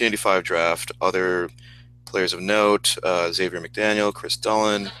 in the 1985 draft, other players of note: Xavier McDaniel, Chris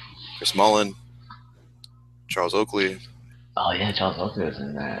Mullin, Charles Oakley. Oh yeah, Charles Oakley was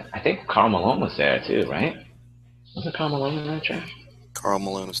in that. I think Karl Malone was there too, right? Wasn't Karl Malone in that draft? Karl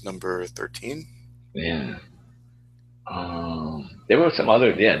Malone was number 13. Yeah. There were some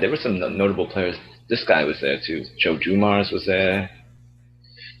other, yeah, there were some notable players. This guy was there too. Joe Dumars was there.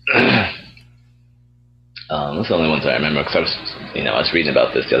 Those are the only ones I remember because I was reading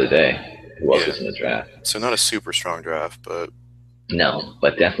about this the other day. Who else Yeah. was in the draft? So not a super strong draft, but No,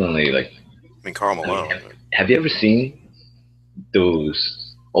 but definitely like. I mean Karl I mean, Malone. have you ever seen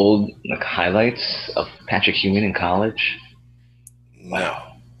those old like highlights of Patrick Ewing in college? No.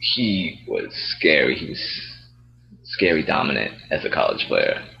 Wow, he was scary. He was scary dominant as a college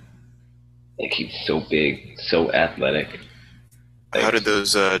player. Like he's so big, so athletic. How Like did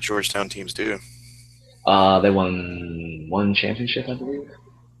those Georgetown teams do? they won one championship, I believe.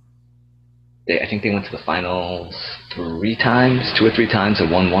 I think they went to the finals 3 times, 2 or 3 times,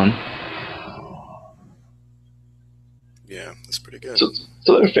 and won one. Yeah, that's pretty good. So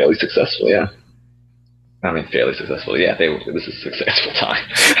they were fairly successful, yeah. I mean, fairly successful, yeah. It was a successful time.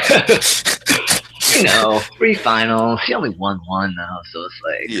 3 finals. He only won one though, so it's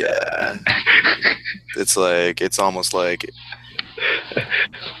like yeah. It's almost like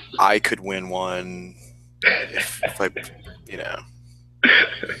I could win one if I, you know.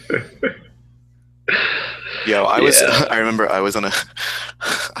 Yo, I remember I was on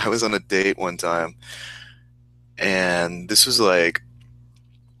a date one time, and this was like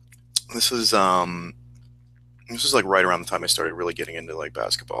right around the time I started really getting into like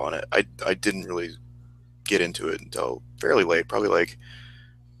basketball, and I didn't really get into it until fairly late, probably like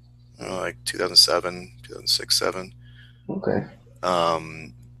 2007, 2006, 7. Okay.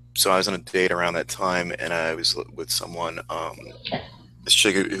 So I was on a date around that time, and I was with someone, this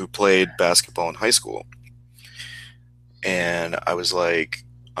chick who played basketball in high school, and I was like,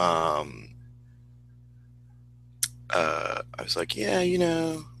 yeah,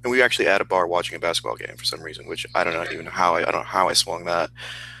 and we were actually at a bar watching a basketball game for some reason, which I don't know how I swung that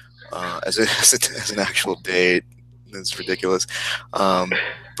as an actual date. It's ridiculous,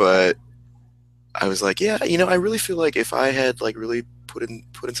 but I was like, yeah, I really feel like if I had like really put in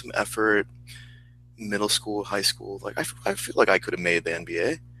some effort, middle school, high school, like I feel like I could have made the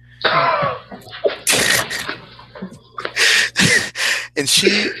NBA. And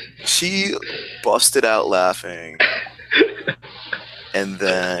she busted out laughing, and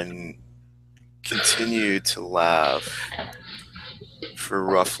then continued to laugh for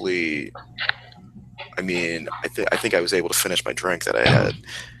roughly. I mean, I think I was able to finish my drink that I had.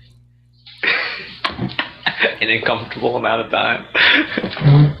 An uncomfortable amount of time.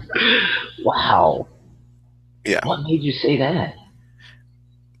 Wow. Yeah. What made you say that?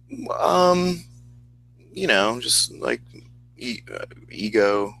 Just like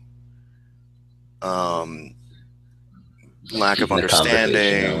ego, lack of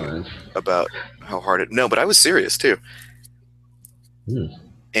understanding about how hard it. No, but I was serious too.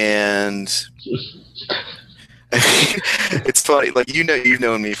 And it's funny, like you've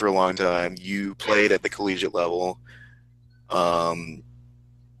known me for a long time. You played at the collegiate level.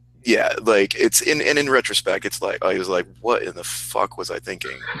 Yeah, like it's in retrospect, it's like I was like, what in the fuck was I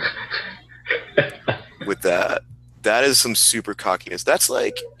thinking with that? That is some super cockiness. That's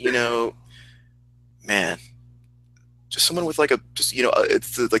like, man, just someone with like it's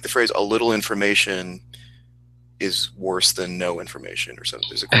like the phrase "a little information is worse than no information" or something.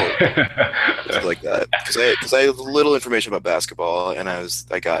 There's a quote like that because I had little information about basketball, and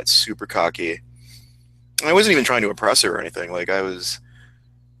I got super cocky. I wasn't even trying to impress her or anything. Like I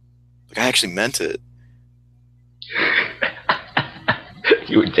actually meant it.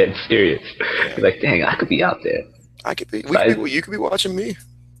 You were dead serious. Yeah. You're like, dang, I could be out there. I could be. You could be watching me.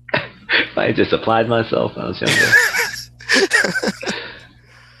 If I just applied myself when I was younger.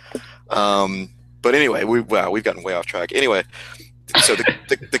 But anyway, we've gotten way off track. Anyway, so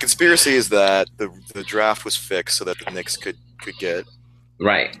the conspiracy is that the draft was fixed so that the Knicks could get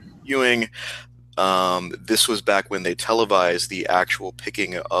Ewing. This was back when they televised the actual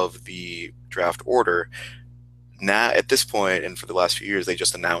picking of the draft order. Now, at this point, and for the last few years, they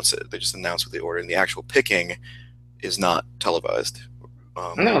just announce it. They just announce what the order, and the actual picking is not televised.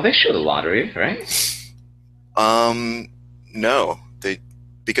 No, they show the lottery, right? No,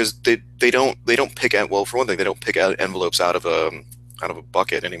 because they don't pick out. Well, for one thing, they don't pick out envelopes out of a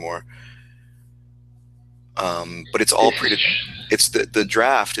bucket anymore. But it's all it's the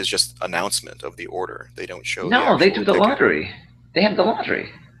draft is just announcement of the order. They don't show. No, they do the lottery. They have the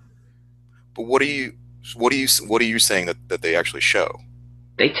lottery. But what are you saying that they actually show?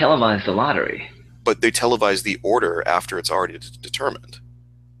 They televise the lottery. But they televise the order after it's already determined.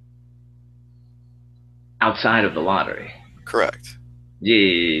 outside of the lottery. Correct.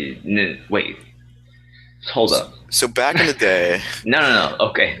 Yeah, wait, hold up. So back in the day, No, no, no.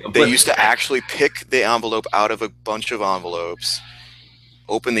 Okay, they but used to actually pick the envelope out of a bunch of envelopes,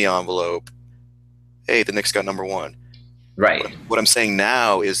 open the envelope. Hey, the Knicks got number one. right, What I'm saying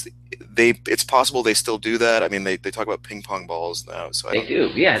now is it's possible they still do that. I mean, they talk about ping pong balls now, so I they don't.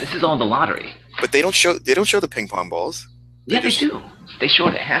 do. Yeah, this is all the lottery. But they don't show the ping pong balls. They Yeah, they just do. They show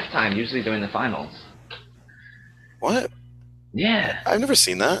it at halftime, usually during the finals. what? Yeah, I've never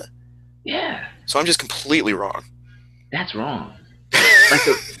seen that. yeah, So I'm just completely wrong. that's wrong. Like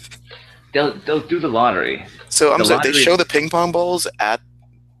they'll do the lottery. So I'm The sorry, they lottery. show the ping pong balls at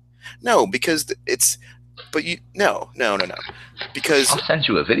no because it's but you no because I'll send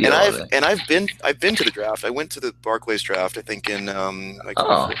you a and video of it. I've been to the draft. I went to the Barclays draft. I think in like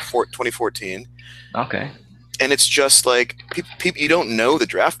Oh, 2014, okay. and it's just like people you don't know the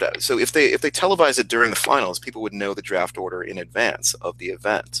draft. So if they televise it during the finals, people would know the draft order in advance of the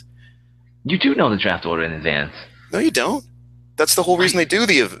event. You do know the draft order in advance. No, you don't. That's the whole Are reason you, they do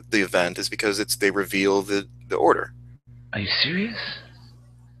the event is because they reveal the order. are you serious?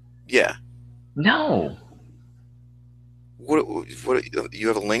 Yeah. No. What you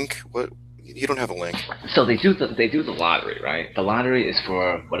have a link? What you don't have a link. So they do the lottery, right? The lottery is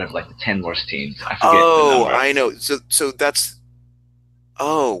for whatever, like the 10 worst teams. I forget the Oh, number. I know. So that's.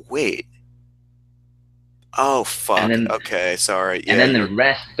 Oh wait. Oh And fuck. then Okay, sorry. and Yeah, then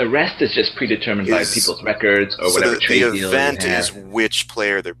you're the rest is just predetermined by is people's records or so whatever the trade deal you event have. is which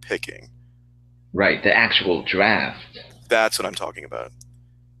player they're picking. Right, the actual draft. That's what I'm talking about.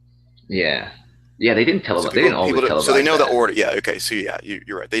 Yeah. Yeah, they didn't So they didn't people always so they televise know the that. order. Yeah. Okay. So yeah,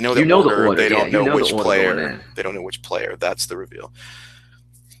 you're right. They know the You know the order. order, They yeah, don't you know know the which order going player. in. They don't know which player. That's the reveal.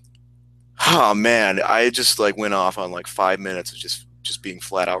 Oh man, I just like went off on like 5 minutes of just being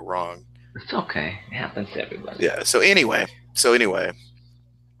flat out wrong. It's okay. It happens to everybody. Yeah. So anyway,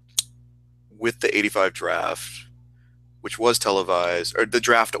 with the '85 draft, which was televised, or the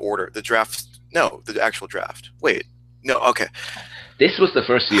draft order, no, the actual draft. Wait, no, okay. This was the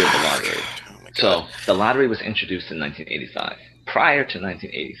first year of the lottery. Oh my god. So the lottery was introduced in 1985. Prior to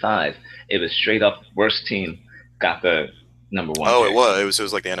 1985, it was straight up worst team got the number one Oh, pick. it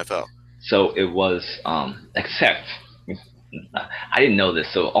was like the NFL. So it was, except I didn't know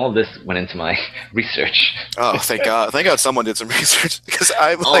this, so all this went into my research. Oh, thank God someone did some research because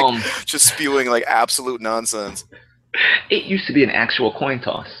I'm like Um, just spewing like absolute nonsense. it used to be an actual coin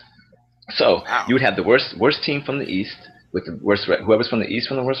toss. So Wow. you would have the worst team from the East with the worst whoever's from the East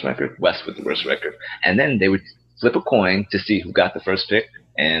from the worst record, West with the worst record, and then they would flip a coin to see who got the first pick,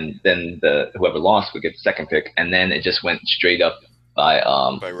 and then whoever lost would get the second pick, and then it just went straight up by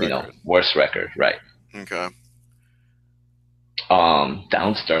By record. worst record, right? Okay.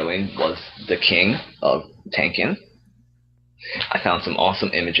 Donald Sterling was the king of tanking. I found some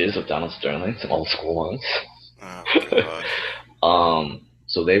awesome images of Donald Sterling, some old school ones. Oh god.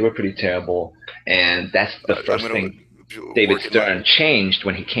 So they were pretty terrible, and that's the I'm first gonna thing David work in Stern changed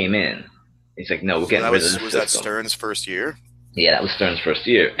when he came in. He's like, no, we're So getting that rid of this was that system. Stern's first year? Yeah, that was Stern's first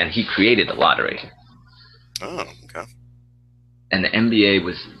year, and he created the lottery. Oh, okay. And the NBA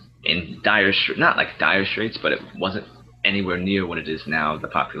was in not like dire straits, but it wasn't anywhere near what it is now. The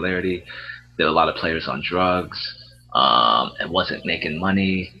popularity, there were a lot of players on drugs. It wasn't making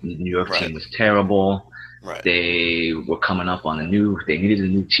money. The New York team Right. was terrible. Right. They were coming up on they needed a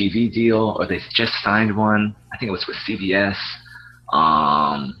new TV deal, or they just signed one. I think it was with CBS.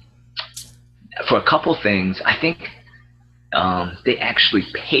 For a couple things, I think they actually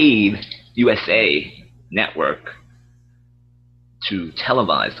paid USA Network to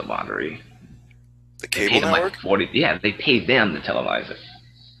televise the lottery. The They cable paid them network? like 40. Yeah, they paid them to televise it.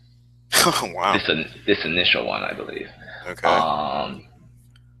 Oh wow. This initial one, I believe. Okay.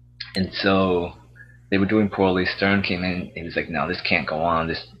 And so they were doing poorly. Stern came in. He was like, "No, this can't go on.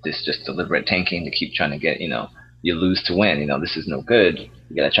 This just deliberate tanking to keep trying to get, you lose to win. This is no good.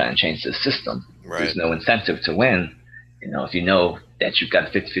 You got to try and change the system. Right. There's no incentive to win. If you know that you've got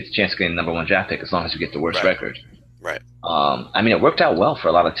a 50-50 chance of getting the number one draft pick as long as you get the worst Right. record." Right. I mean, it worked out well for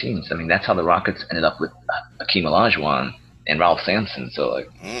a lot of teams. I mean, that's how the Rockets ended up with Akeem Olajuwon and Ralph Sampson. So, like,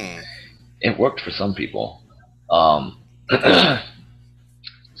 it worked for some people.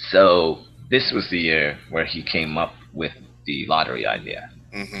 So this was the year where he came up with the lottery idea.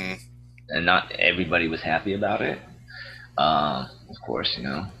 Mm-hmm. And not everybody was happy about it, of course,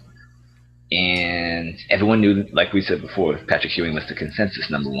 And everyone knew, like we said before, Patrick Ewing was the consensus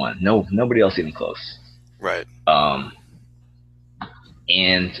number one. Nobody else even close. Right.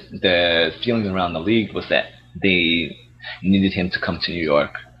 And the feeling around the league was that they needed him to come to New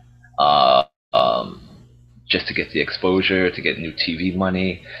York, just to get the exposure, to get new TV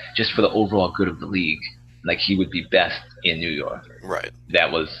money, just for the overall good of the league. Like he would be best in New York. Right.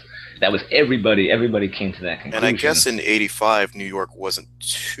 That was everybody. Everybody came to that conclusion. And I guess in '85, New York wasn't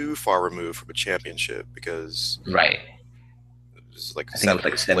too far removed from a championship because right. It was like I think it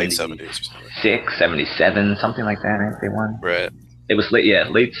was like late 70s or something. 76, 77, something like that. I think they won. Right. It was late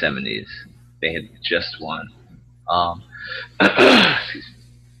 70s. They had just won. Excuse me.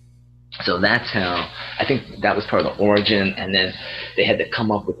 So that's how, I think that was part of the origin, and then they had to come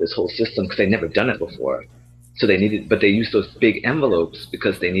up with this whole system because they'd never done it before. So they used those big envelopes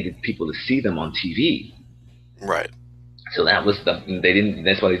because they needed people to see them on TV. Right. So that's why they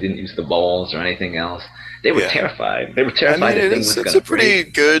didn't use the balls or anything else. They were terrified. They were terrified that things was going to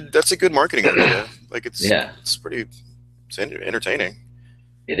break. That's a good marketing idea. Like it's entertaining.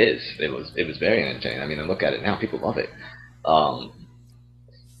 It is. It was very entertaining. I mean, look at it now. People love it.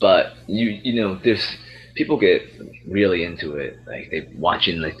 But there's people get really into it. Like they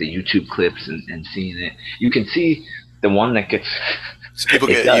watching like the YouTube clips and seeing it. You can see the one that gets. So people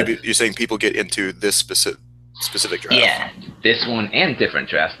you're saying people get into this specific draft? Yeah, this one and different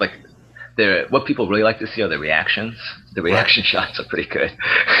drafts. Like what people really like to see are the reactions. The reaction shots are pretty good.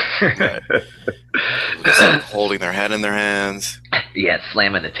 Right. Just like holding their head in their hands. Yeah,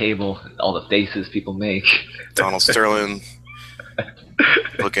 slamming the table. All the faces people make. Donald Sterling.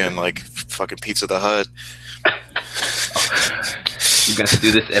 Looking like fucking Pizza the Hut. You got to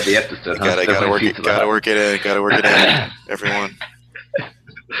do this every episode. Gotta work it in. Everyone.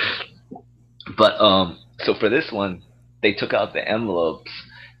 But so for this one, they took out the envelopes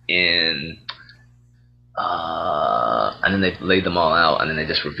and then they laid them all out, and then they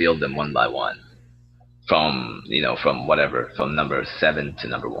just revealed them one by one from number 7 to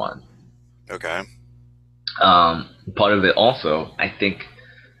number 1. Okay. Part of it also, I think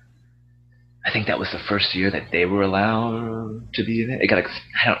that was the first year that they were allowed to be in it. I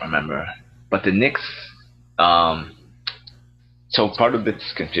don't remember, but the Knicks. So part of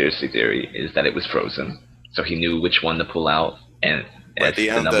its conspiracy theory is that it was frozen, so he knew which one to pull out, and the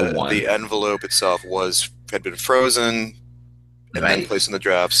envelope itself had been frozen and then placed in the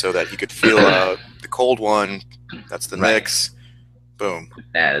draft so that he could feel out the cold one. That's the Knicks. Boom.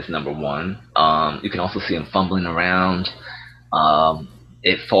 That is number 1. You can also see him fumbling around. When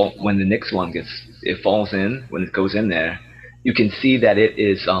the Knicks one falls in, when it goes in there, you can see that it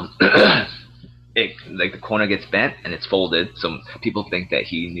is like the corner gets bent and it's folded. So people think that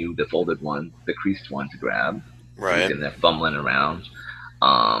he knew the folded one, the creased one to grab. Right. He's in there fumbling around.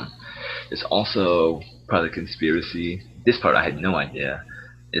 There's also part of the conspiracy. This part I had no idea.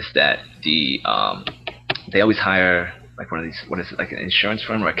 Is that they always hire like one of these, what is it, like an insurance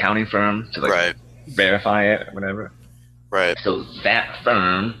firm or accounting firm to like verify it or whatever. Right. So that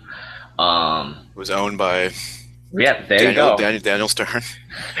firm was owned by Daniel Stern.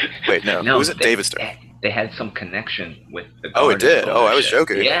 Wait, no. Who was it? David Stern. They had some connection with the Garden. Oh, it did? Oh, I was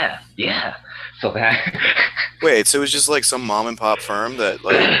joking. Yeah. So that Wait, so it was just like some mom and pop firm that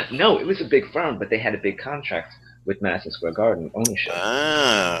like No, it was a big firm, but they had a big contract with Madison Square Garden ownership.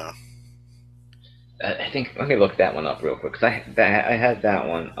 Ah. I think, let me look that one up real quick, because I had that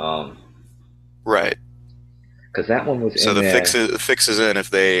one. Right. Because that one was so in there. So the fix is in if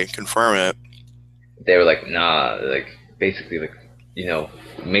they confirm it. They were like, nah, like, basically, like,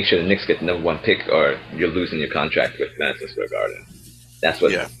 make sure the Knicks get the number 1 pick or you're losing your contract with Madison Square Garden. That's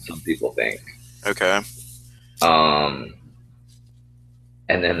what some people think. Okay.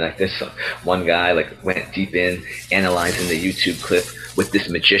 And then like this one guy like went deep in analyzing the YouTube clip with this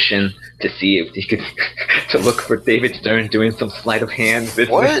magician to see if he could to look for David Stern doing some sleight of hand business.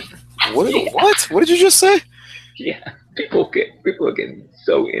 What? What? What did you just say? Yeah, people are getting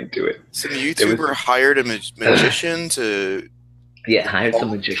so into it. Some YouTuber hired a magician to hired some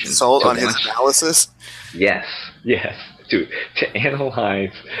magician consult on his analysis. Yes, to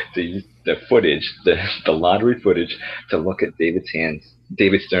analyze the footage, the lottery footage, to look at David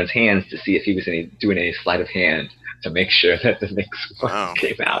Stern's hands to see if he was doing any sleight of hand to make sure that the Knicks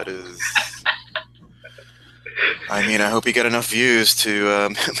came out. I mean, I hope he got enough views to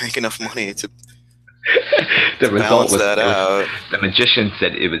make enough money to. The result was that out. The magician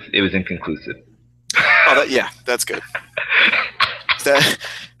said it was inconclusive. Oh, that's good. Does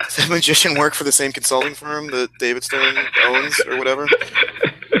that magician work for the same consulting firm that David Stern owns or whatever?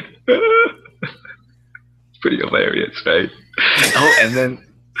 It's pretty hilarious, right? Oh, and then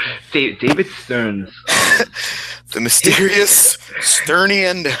David Stern's the mysterious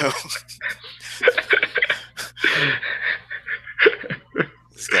Sterniendo.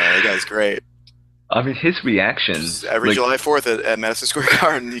 That guy's great. I mean, his reactions every July 4th at Madison Square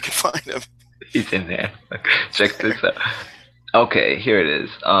Garden, you can find him. He's in there. Check this out. Okay, here it is.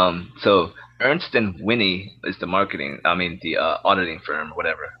 So Ernst and Winnie is the marketing, I mean the auditing firm,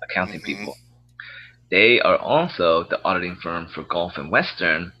 whatever, accounting Hmm. people. They are also the auditing firm for Golf and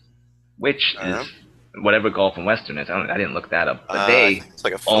Western, which is Uh, whatever Golf and Western is. I didn't look that up, but I think it's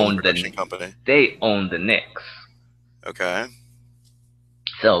like a film own production the company. they own the Knicks. Okay.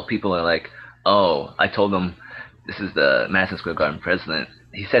 So people are like, "Oh, I told them this is the Madison Square Garden president.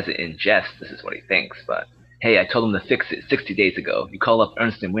 He says it in jest. This is what he thinks, but." Hey, I told him to fix it 60 days ago. You call up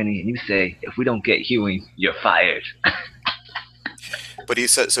Ernst and Winnie and you say, if we don't get Ewing, you're fired. But he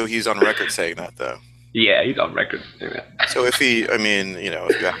said so. He's on record saying that though. Yeah, he's on record. So if he, I mean,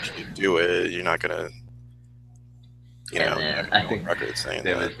 if you actually do it, you're not gonna, And you're not then gonna I go on think record saying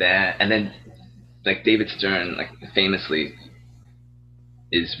there that. was that. And then like David Stern, like famously,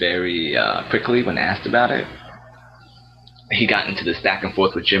 is very prickly when asked about it. He got into this back and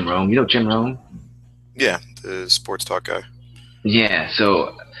forth with Jim Rome. You know Jim Rome? Yeah, the sports talk guy. Yeah.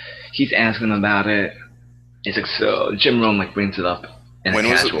 So he's asking him about it. It's like so. Jim Rome like brings it up in a When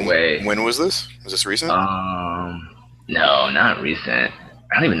was it? casual way. When was this? Was this recent? No, not recent.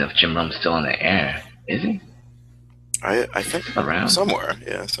 I don't even know if Jim Rome's still on the air. Is he? I Is he think still around? somewhere.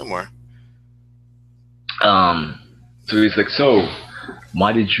 Yeah, somewhere. So he's like, so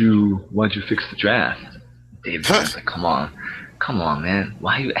why'd you fix the draft? David Stern's like, come on, man.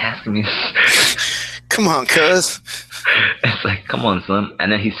 Why are you asking me? Come on, cuz. It's like, come on, son.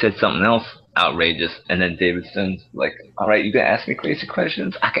 And then he said something else outrageous, and then David Stern's like, all right, you gonna ask me crazy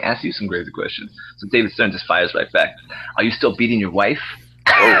questions? I can ask you some crazy questions. So David Stern just fires right back. Are you still beating your wife?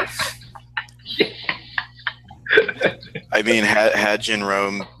 Whoa. I mean, had Jin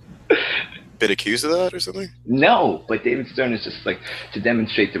Rome been accused of that or something? No, but David Stern is just like to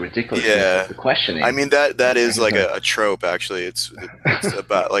demonstrate the ridiculousness Yeah. of the questioning. I mean, that is like a trope. Actually, it's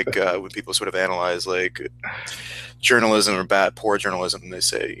about like when people sort of analyze like journalism or poor journalism, and they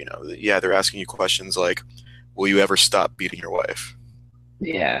say, yeah, they're asking you questions like, "Will you ever stop beating your wife?"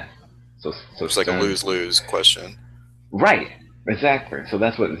 Yeah. So It's like a Stern, lose-lose question. right. Exactly. So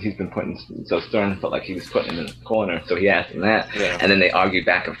that's what he's been putting. So Stern felt like he was putting him in the corner. So he asked him that, Yeah. and then they argued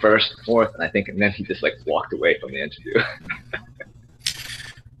back and forth. And I think, and then he just like walked away from the interview.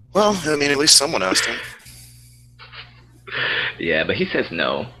 Well, I mean, at least someone asked him. Yeah, but he says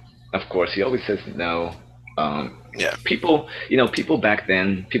no. Of course, he always says no. Yeah. People, people back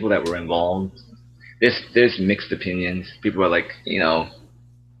then, people that were involved, there's mixed opinions. People are like,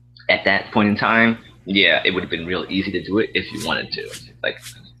 at that point in time, yeah, it would have been real easy to do it if you wanted to. Like,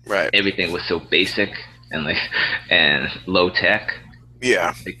 Right. everything was so basic and and low tech.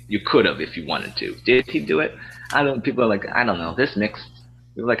 Yeah. Like, you could have if you wanted to. Did he do it? I don't. People are like, I don't know. This mixed.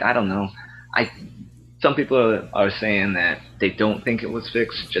 People are like, I don't know. Some people are saying that they don't think it was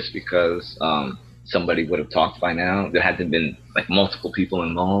fixed just because somebody would have talked by now. There hadn't been like multiple people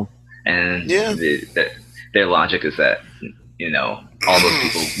involved, and Yeah. their logic is that all those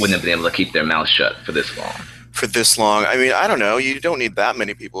people wouldn't have been able to keep their mouths shut for this long. For this long, I mean, I don't know. You don't need that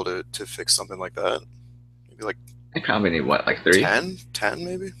many people to fix something like that. Maybe like They probably need what, like 3? 10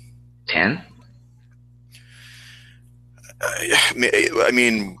 maybe. 10? I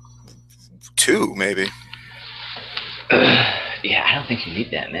mean, 2 maybe. Yeah, I don't think you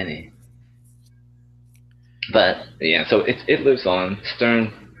need that many. But yeah, so it lives on.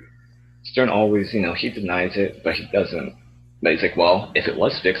 Stern always, he denies it, but he doesn't. But he's like, well, if it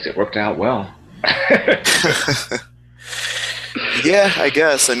was fixed, it worked out well. Yeah, I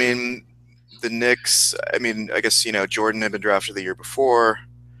guess. I mean, the Knicks. I mean, I guess Jordan had been drafted the year before.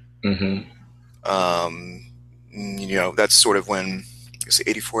 Mm-hmm. That's sort of when I guess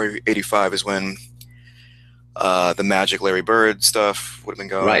 84, 85 is when the Magic Larry Bird stuff would have been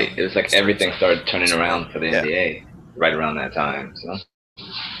going. Right. It was like everything started turning around for the Yeah. NBA right around that time. So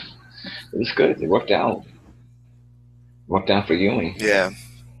it was good. It worked out. Worked out for Ewing. Yeah.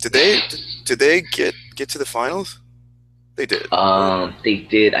 Did they get to the finals? They did. They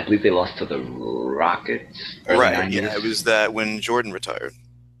did. I believe they lost to the Rockets. Right. Yeah. It was that when Jordan retired.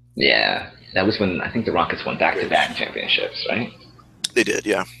 Yeah. That was when I think the Rockets won back-to-back championships, right? They did.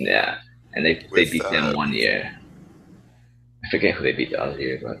 Yeah. Yeah. And they beat them one year. I forget who they beat the other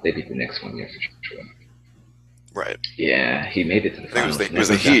year, but they beat the Knicks one year for sure. Right. Yeah, he made it to the finals. It was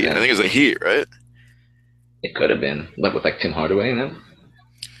the Heat. I think it was the Heat, right? It could have been. Like with Tim Hardaway and them?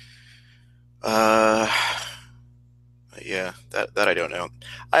 Yeah, that I don't know.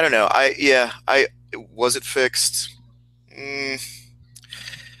 I don't know. Was it fixed?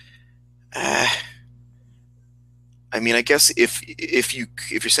 I mean, I guess if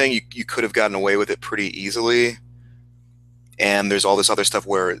you're saying you could have gotten away with it pretty easily, and there's all this other stuff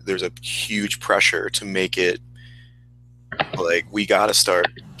where there's a huge pressure to make it like we got to start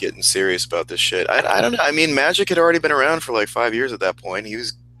getting serious about this shit. I don't know. I mean, Magic had already been around for like 5 years at that point. He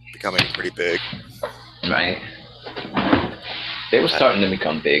was becoming pretty big. Right. They were starting to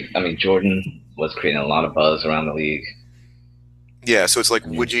become big. I mean, Jordan was creating a lot of buzz around the league. Yeah, so it's like,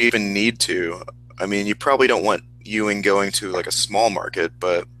 would you even need to? I mean, you probably don't want Ewing going to like a small market,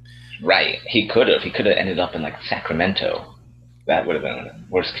 but right, he could have ended up in like Sacramento. That would have been a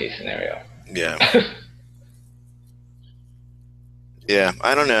worst case scenario. Yeah. Yeah,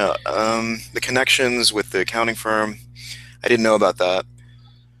 I don't know. The connections with the accounting firm, I didn't know about that.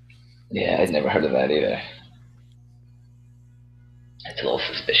 Yeah, I'd never heard of that either. It's a little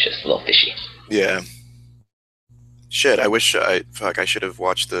suspicious, a little fishy. Yeah. Shit, I wish I should have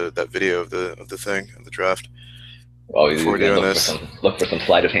watched that video of the thing, of the draft. Oh, before doing this. Look for some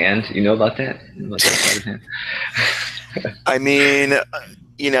sleight of hand. You know about that? Sleight of hand? I mean,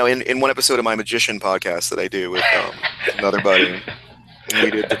 in one episode of my magician podcast that I do with another buddy, we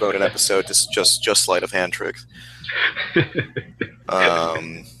did devote an episode to just sleight of hand tricks. But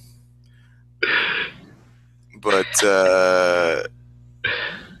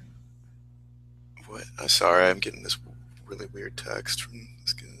what? Sorry, I'm getting this really weird text from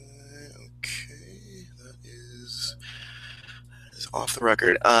this guy. Okay, that is off the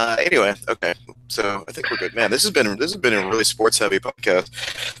record. Anyway, okay, so I think we're good, man. This has been a really sports heavy podcast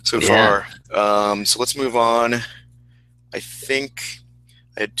so far. So let's move on. I think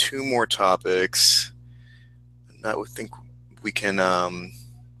I had 2 more topics. I think we can. I'm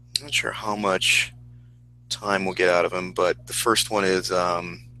not sure how much time we'll get out of them, but the first one is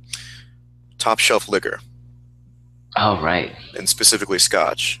top shelf liquor. Oh, right. And specifically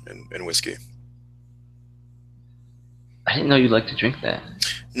Scotch and whiskey. I didn't know you liked to drink that.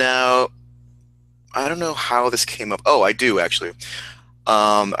 Now, I don't know how this came up. Oh, I do actually.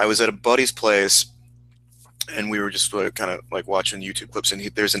 I was at a buddy's place, and we were just kind of like watching YouTube clips, and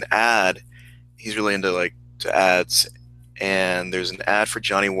there's an ad. He's really into to ads, and there's an ad for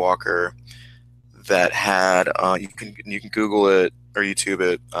Johnny Walker that had you can Google it or YouTube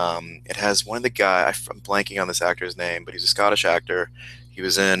it. It has one of the guy. I'm blanking on this actor's name, but he's a Scottish actor. He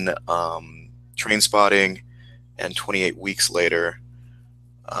was in Trainspotting and 28 Weeks Later.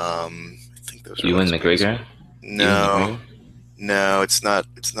 I think those are Ewan McGregor. No, it's not.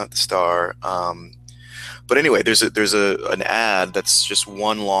 It's not the star. But anyway, there's an ad that's just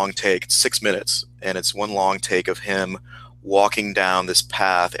one long take. It's 6 minutes, and it's one long take of him walking down this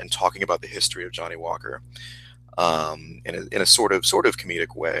path and talking about the history of Johnny Walker, in a sort of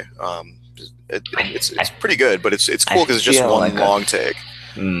comedic way. It's pretty good, but it's cool because it's just one long take.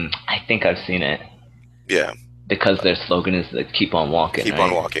 I think I've seen it. Yeah. Because their slogan is "Keep on walking." Keep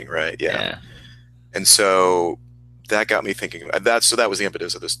on walking, right? Yeah. And so that got me thinking. So that was the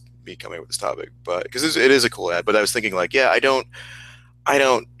impetus of me coming up with this topic, but because it is a cool ad. But I was thinking I don't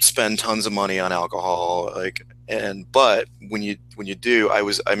spend tons of money on alcohol, but when you do, I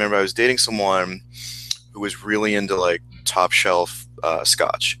remember I was dating someone who was really into top shelf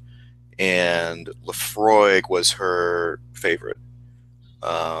Scotch, and Lefroy was her favorite.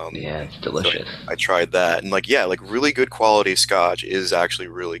 Yeah, it's delicious. So I tried that, and really good quality Scotch is actually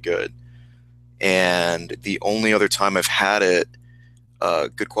really good. And the only other time I've had it,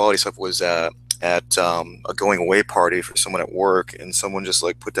 good quality stuff, was at a going away party for someone at work, and someone just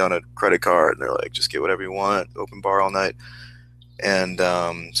put down a credit card, and they're like, just get whatever you want, open bar all night. And so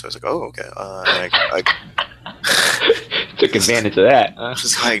I was like, oh, okay. I took advantage of that. I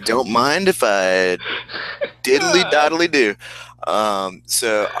was like, don't mind if I diddly doddly do.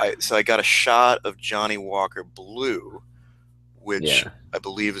 So I got a shot of Johnny Walker Blue, which I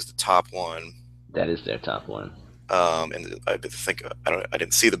believe is the top one. That is their top one. And I think I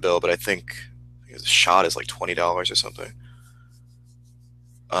didn't see the bill, but I think the shot is $20 or something.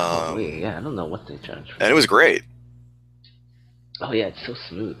 Yeah, I don't know what they charge for. And it was great. Oh yeah, it's so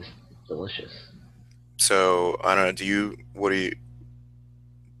smooth. It's delicious. So I don't know. What do you?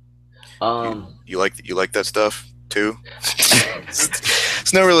 You like that stuff too?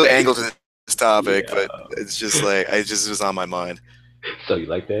 It's no real angle to this topic, but it's just it just was on my mind. So you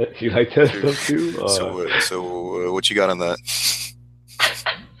like that? You like that stuff too? So what you got on that?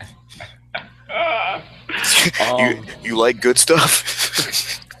 You like good stuff?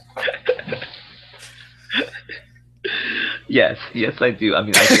 Yes, I do. I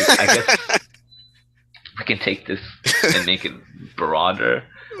mean, I guess we can take this and make it broader.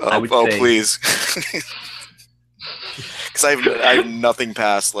 Please. Because I have nothing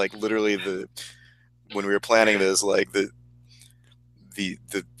past literally when we were planning this, in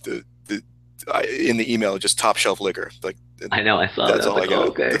the email, just top shelf liquor. I know. I saw that. That's I was all I like, oh, got.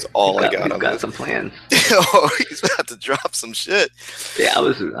 okay. That's all I got He's on got this. some plans. Oh, he's about to drop some shit. Yeah, I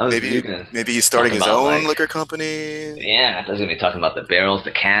was Maybe gonna maybe he's starting talking his about own like, liquor company. yeah, I was gonna be talking about the barrels,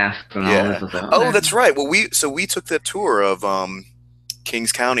 the casks, and all this. Yeah. I was like, Oh, okay. that's right. Well, we took that tour of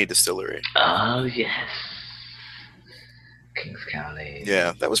Kings County Distillery. Oh yes, Kings County.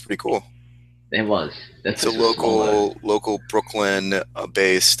 Yeah, that was pretty cool. It was. That It's a place was smaller. local Brooklyn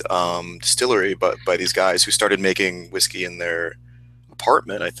based distillery, but by these guys who started making whiskey in their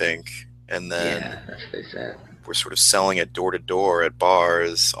apartment, I think, and then Yeah, that's what they said. were sort of selling it door to door at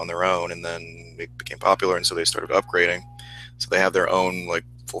bars on their own, and then it became popular, and so they started upgrading. So they have their own like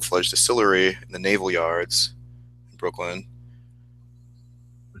full fledged distillery in the Naval Yards in Brooklyn.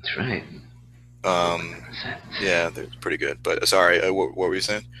 That's right. Um, 100%. yeah, they're pretty good. But sorry, what were you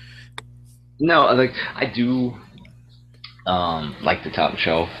saying? No, like I do like the top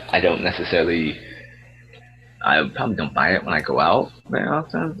shelf. I don't necessarily. I probably don't buy it when I go out very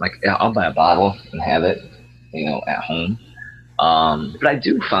often. Like I'll buy a bottle and have it, at home. But I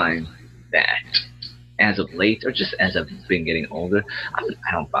do find that as of late, or just as I've been getting older,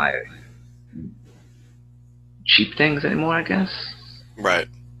 I don't buy cheap things anymore. I guess Right.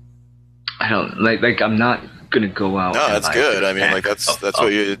 I don't like. I'm not gonna go out No, and that's buy a good. six I mean, like pack that's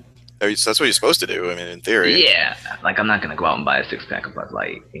what you that's what you're supposed to do. I mean, in theory. Yeah, like I'm not gonna go out and buy a six pack of Bud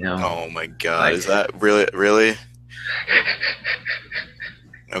Light. Oh my God, Like is that really?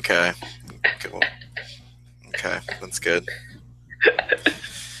 Okay. Cool. Okay, that's good.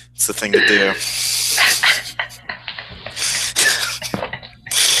 It's the thing to do.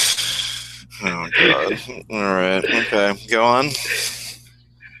 Oh God. All right. Okay. Go on.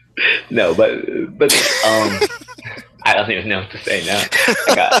 no, but I don't even know what to say now.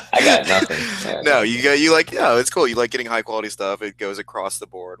 I got nothing. Yeah. No, you like it's cool. You like getting high quality stuff. It goes across the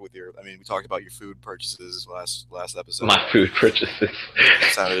board with your. I mean, we talked about your food purchases last episode. My food purchases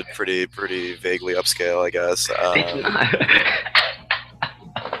Sounded pretty vaguely upscale, I guess. it's not.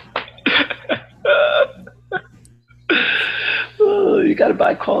 Oh, you gotta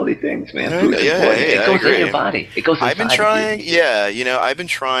buy quality things, man. Food is important. Hey, It I goes in agree. your body. It goes inside I've been of you. trying. Yeah, I've been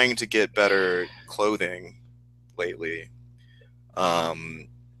trying to get better clothing lately. But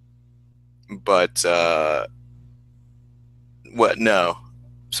what? No,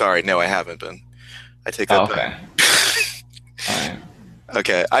 sorry, no, I haven't been. I take that Oh, okay. All right.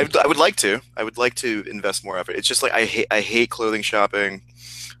 Okay, I would like to. I would like to invest more effort. It's just like I hate clothing shopping,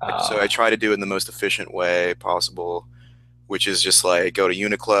 so I try to do it in the most efficient way possible, which is just like go to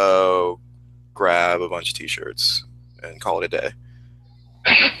Uniqlo, grab a bunch of t-shirts, and call it a day.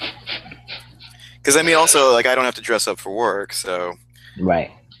 Because I mean, also like I don't have to dress up for work, so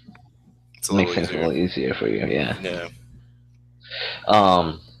Right. it's a Makes little things a easier. little easier for you. Yeah.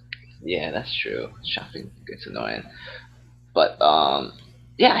 Yeah. Yeah, that's true. Shopping gets annoying. But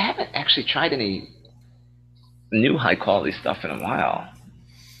yeah, I haven't actually tried any new high quality stuff in a while.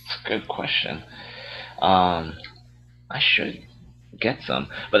 It's a good question. I should get some,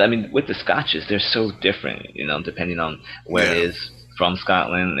 but I mean, with the scotches, they're so different. Depending on where it Yeah. is from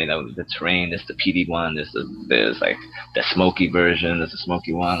Scotland. The terrain. There's the peaty one. There's like the smoky version. There's the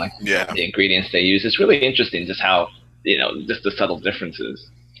smoky one. Like Yeah. the ingredients they use. It's really interesting just how just the subtle differences.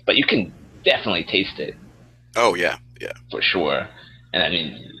 But you can definitely taste it Oh yeah. Yeah. for sure. And I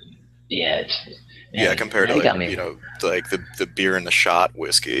mean, yeah, it's Yeah. man, Compared now to you got like me. like the beer and the shot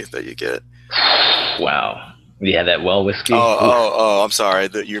whiskey that you get. Wow. Yeah, that well whiskey. Oh! I'm sorry.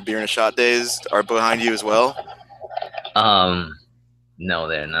 Your beer and a shot days are behind you as well. No,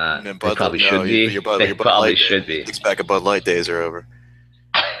 they're not. And They probably should be. Your They Bud probably Light, should be. 6-pack of Bud Light days are over.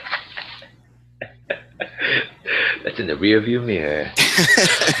 That's in the rearview mirror.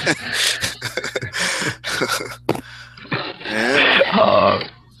 Man, Oh,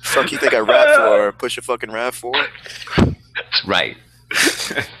 fuck you think I rap for? Push a fucking RAV4. that's right.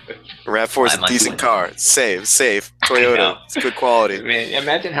 RAV4 is Why a am I decent doing car. It's safe. Toyota. know. It's good quality. Man,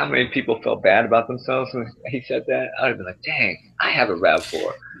 imagine how many people felt bad about themselves when he said that. I would have been like, dang, I have a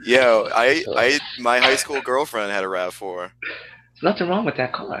RAV4. Yo, my high school girlfriend had a RAV4. There's nothing wrong with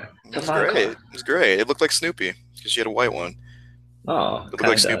that car. It It's a was fine great. car. It was great. It looked like Snoopy because she had a white one. Oh, It looked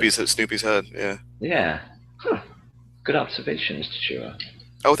like kinda. Snoopy's head. Yeah. Yeah. Huh. Good observation, Mr. Chua.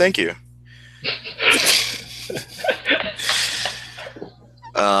 Oh, thank you.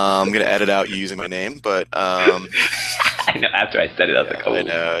 I'm gonna edit out you using my name, but I know. After I said it, I was like, oh, I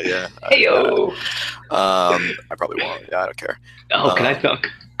know. Yeah. hey yo. I probably won't. Yeah, I don't care. Oh, can I talk?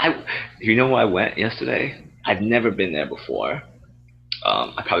 You know where I went yesterday? I've never been there before.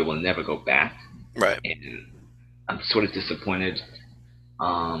 I probably will never go back, Right. and I'm sort of disappointed.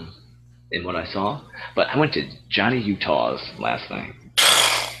 in what I saw. But I went to Johnny Utah's last night.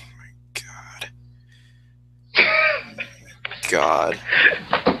 Oh my God.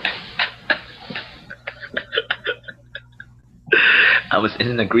 I was in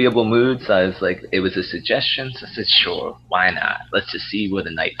an agreeable mood, so I was like, it was a suggestion, so I said, sure, why not? Let's just see where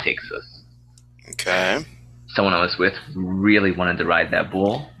the night takes us. Okay. Someone I was with really wanted to ride that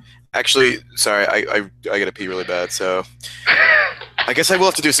bull. Actually, sorry, I gotta pee really bad, so I guess I will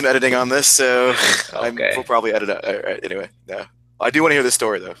have to do some editing on this. So Okay. we'll probably edit it. All right, anyway, no, I do want to hear this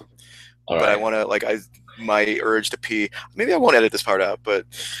story though, All but I right. want to my urge to pee. Maybe I won't edit this part out, but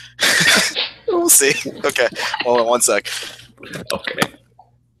we'll see. Okay, hold on one sec. Okay.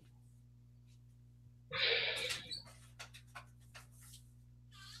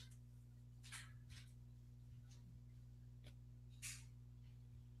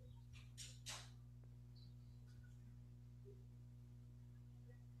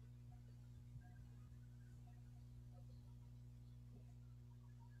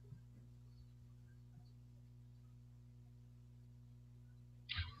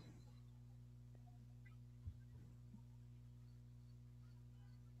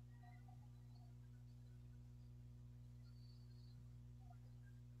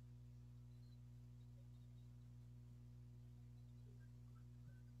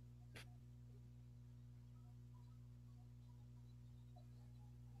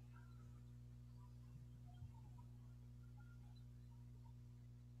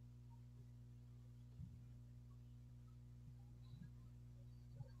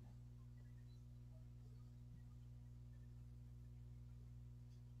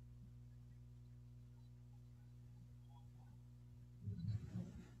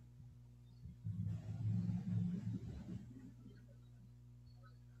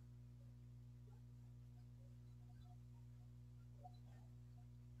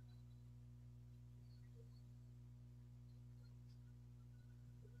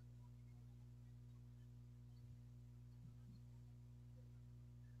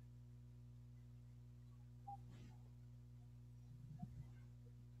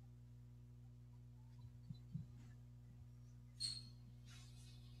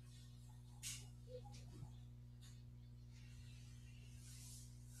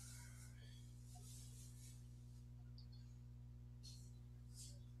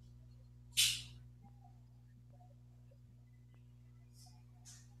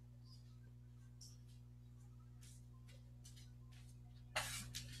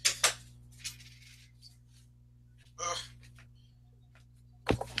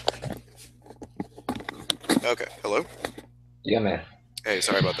 Okay, hello. Yeah, man. Hey,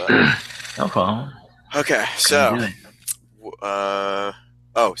 sorry about that. No problem. Okay, Gonna so do it.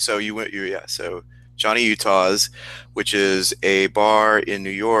 so you went yeah, so Johnny Utah's, which is a bar in New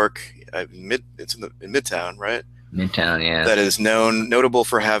York, it's in Midtown, right? Midtown, yeah. That is notable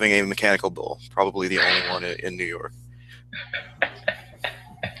for having a mechanical bull, probably the only one in New York.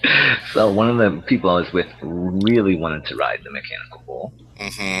 So one of the people I was with really wanted to ride the mechanical bull.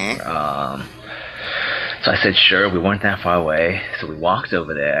 Mm-hmm. So I said, sure. We weren't that far away, so we walked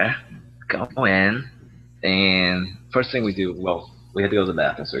over there, go in, and first thing we do, well, we had to go to the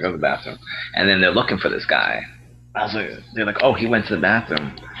bathroom, so we go to the bathroom, and then they're looking for this guy. I was like, they're like, oh, he went to the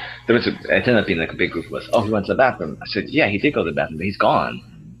bathroom. It ended up being like a big group of us. Oh, he went to the bathroom. I said, yeah, he did go to the bathroom, but he's gone.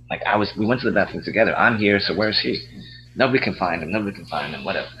 Like we went to the bathroom together. I'm here, so where's he? Nobody can find him. Nobody can find him.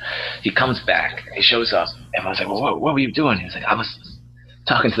 Whatever. He comes back. He shows up. And I was like, well, what were you doing? He was like, I was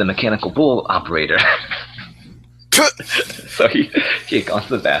talking to the mechanical bull operator. So he had gone to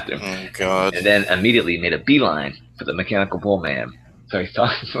the bathroom. Oh God. And then immediately made a beeline for the mechanical bull man. So he's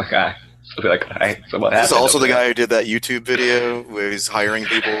talking to the guy. So we're like, all right, so what This is happened? also Over the there? guy who did that YouTube video where he's hiring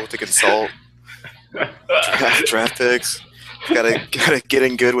people to consult draft picks. Gotta get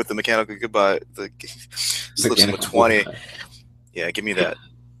in good with the mechanical goodbye. The slips him a 20. Yeah, give me that.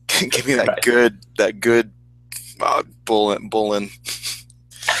 Give me that Right. good bullin.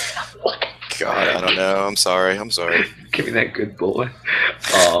 God, I don't know. I'm sorry. Give me that good boy.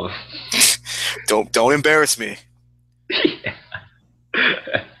 Don't embarrass me.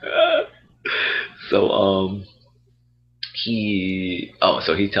 So he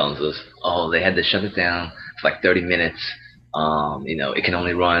tells us, they had to shut it down for like 30 minutes. It can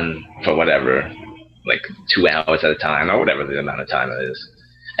only run for whatever, like 2 hours at a time or whatever the amount of time it is,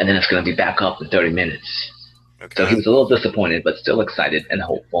 and then it's going to be back up in 30 minutes. So he Okay. was a little disappointed, but still excited and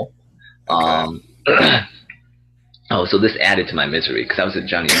hopeful. Okay. So this added to my misery because I was at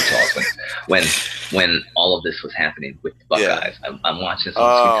Johnny Utah's when all of this was happening with the Buckeyes. Yeah. I'm watching this on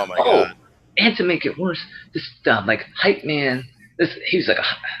the screen. Oh my God. And to make it worse, this like hype man He was like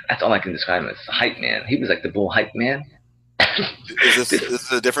that's all I can describe him as a hype man. He was like the bull hype man. Is This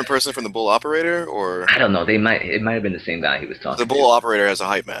this a different person from the bull operator, or I don't know. It might have been the same guy he was the talking bull to. operator has a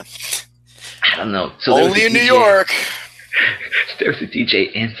hype man? I don't know. So there was a Only in New DJ. York. There was a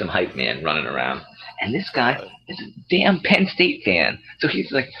DJ and some hype man running around, and this guy God. is a damn Penn State fan. So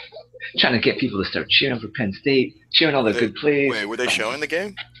he's like trying to get people to start cheering for Penn State, cheering all Were the they good plays. were they showing the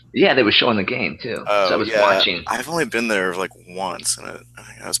game? Yeah, they were showing the game too. So I Oh was yeah, watching. I've only been there like once, and I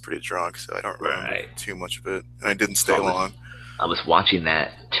think I was pretty drunk, so I don't remember Right. too much of it. And I didn't So stay long. I was watching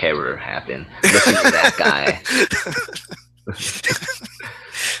that terror happen, listening to that guy,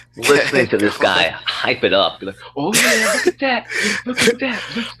 listening to this guy hype it up, be like, "Oh yeah, look at that,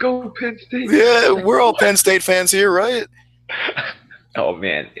 let's go Penn State." Yeah, we're all Penn State fans here, right? Oh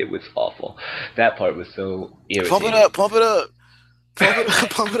man, it was awful. That part was so irritating. Pump it up, pump it up, pump it up,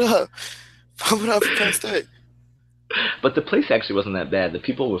 pump it up, pump it up for Penn State. But the place actually wasn't that bad. The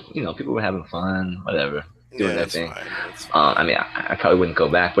people were, people were having fun, whatever, doing Yeah, their that's thing. fine. That's fine. I mean, I probably wouldn't go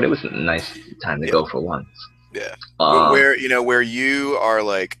back, but it was a nice time to Yeah. go for once. Yeah, Um, where you are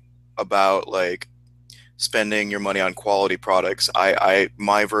like about like spending your money on quality products. I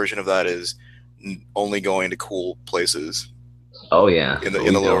my version of that is only going to cool places oh yeah, in the What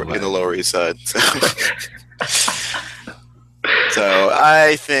in we the doing, Lower man? East Side. So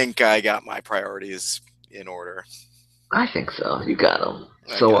I think I got my priorities in order. I think so. You got them.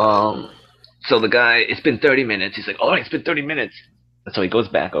 I So got so the guy, it's been 30 minutes. He's like, all right, it's been 30 minutes. So he goes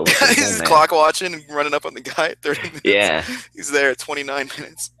back over to it. the He's bull just man. clock watching and running up on the guy at 30 minutes. Yeah. He's there at 29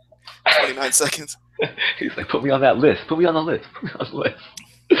 minutes, 29 seconds. He's like, put me on that list. Put me on the list. Put me on the list.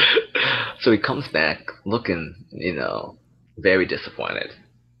 So he comes back looking, very disappointed.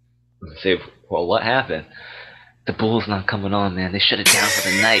 I say, well, what happened? The Bulls not coming on, man. They shut it down for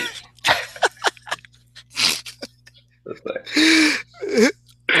the night. It's like,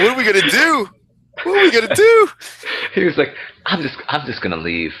 What are we gonna do? What are we gonna do? he was like, I'm just gonna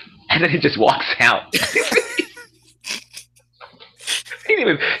leave, and then he just walks out. He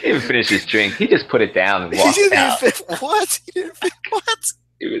didn't even finish his drink. He just put it down and He walked didn't out. even fit. What? He didn't fit. What?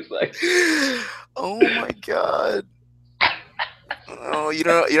 He was like, Oh my god. Oh, you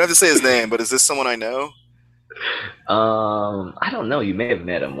don't have to say his name, but is this someone I know? I don't know. You may have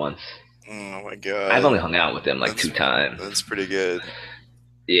met him once. Oh my god. I've only hung out with him like That's- 2 times. That's pretty good.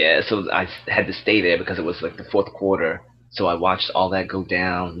 Yeah, so I had to stay there because it was like the fourth quarter. So I watched all that go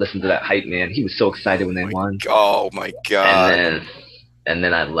down, listened to that hype man. He was so excited when they won. Oh my god. And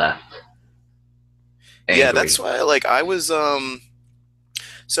then I left. Yeah, Angry. that's why I was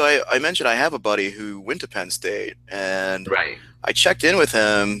so I mentioned I have a buddy who went to Penn State, and Right. I checked in with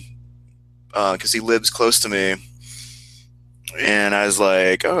him because he lives close to me, and I was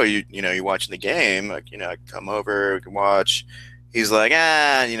like, "Oh, you watching the game? Like, I can come over, we can watch." He's like,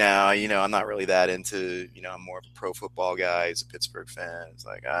 I'm not really that into, I'm more of a pro football guy. He's a Pittsburgh fan. It's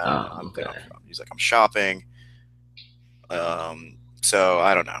like, Okay. he's like, I'm shopping. So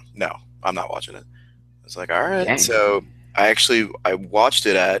I don't know. No, I'm not watching it. I was like, all right. Dang. So I watched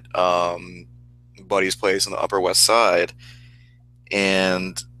it at buddy's place on the Upper West Side,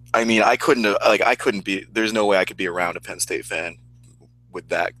 and I mean, I couldn't be. There's no way I could be around a Penn State fan with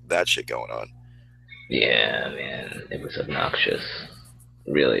that shit going on. Yeah, man. It was obnoxious.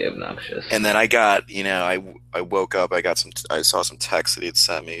 Really obnoxious. And then I got, I woke up. I saw some texts that he had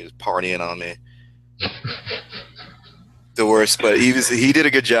sent me. He was partying on me. The worst, but he did a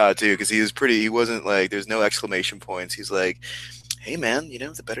good job too, because he wasn't like, there's no exclamation points. He's like, hey man,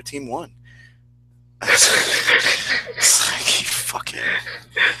 the better team won. It's like, you fucking,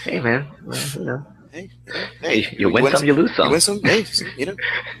 Hey, man. Well, hey, you win some, you lose you some. win some, hey, it's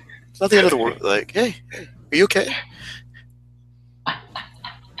not the end of the world. Like, hey, are you okay?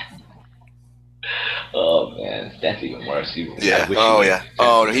 Oh, man. That's even worse. Yeah. Oh yeah.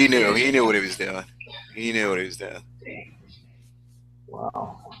 Oh, no, he knew what he was doing. He knew what he was doing.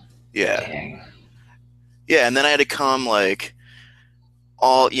 Wow. Yeah. Dang. Yeah, and then I had to come I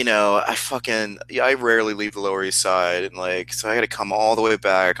rarely leave the Lower East Side, and so I had to come all the way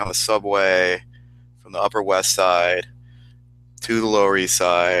back on the subway from the Upper West Side to the Lower East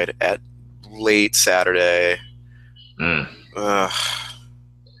Side at late Saturday. Mm. Ugh.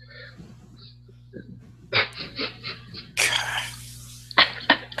 God.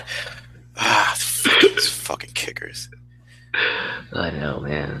 These fucking kickers. I know,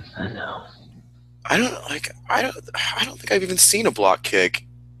 man. I know. I don't think I've even seen a block kick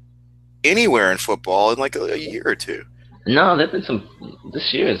anywhere in football in like a year or two. No, there've been some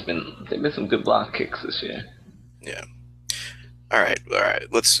good block kicks this year. Yeah. All right. All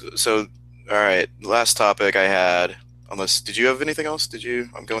right. Last topic I had. Unless, did you have anything else? Did you?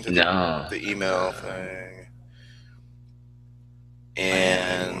 I'm going through No, the email uh, thing, I didn't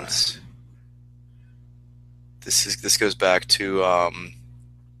have any more. and this goes back to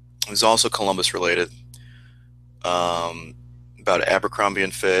it was also Columbus related, um, about Abercrombie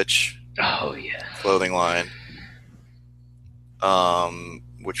and Fitch Oh yeah. clothing line,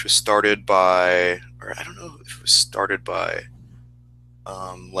 which was started by, or I don't know if it was started by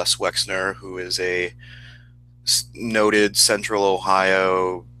Les Wexner, who is a noted Central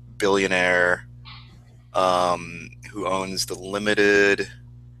Ohio billionaire, who owns the Limited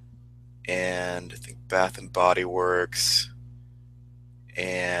and I think Bath and Body Works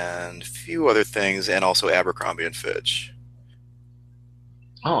and a few other things, and also Abercrombie and Fitch.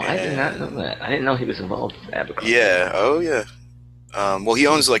 Oh, I did not know And that. I didn't know he was involved with Abercrombie and yeah, Fitch. oh yeah. Well, he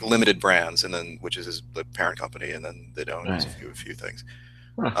owns like Limited Brands, and then which is his the parent company, and then it owns Right. a few things.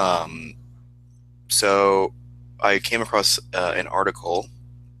 Huh. Um, so I came across an article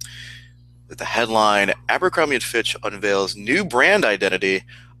that the headline Abercrombie and Fitch unveils new brand identity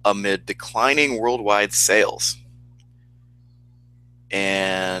amid declining worldwide sales.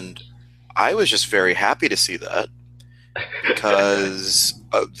 And I was just very happy to see that because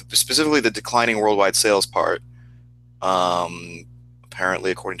specifically the declining worldwide sales part.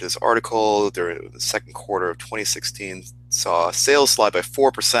 Apparently, according to this article, during the second quarter of 2016 saw sales slide by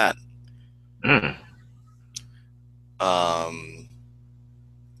 4%, Mm. um,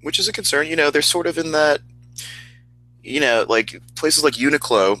 which is a concern. You know, they're sort of in that, you know, like places like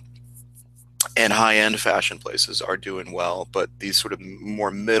Uniqlo and high-end fashion places are doing well, but these sort of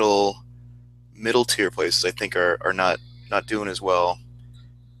more middle tier places, I think, are not doing as well,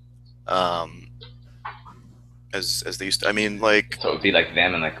 um, as they used to. I mean, like, So it would be like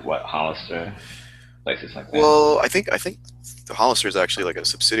them and like what Hollister, places like that. well, I think the Hollister is actually like a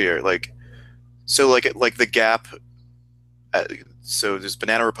subsidiary, like so, like the Gap. Uh, so there's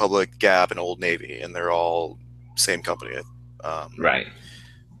Banana Republic, Gap, and Old Navy, and they're all same company. Um, Right.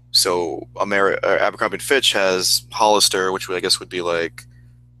 so Abercrombie and Fitch has Hollister, which I guess would be like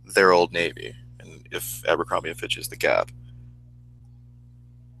their Old Navy, and if Abercrombie and Fitch is the Gap.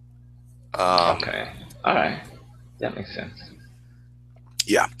 Um, Okay. All right. That makes sense.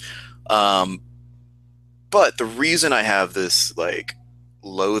 yeah. Um, but the reason I have this like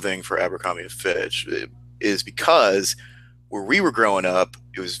loathing for Abercrombie and Fitch is because where we were growing up,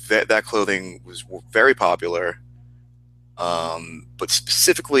 it was that clothing was very popular, but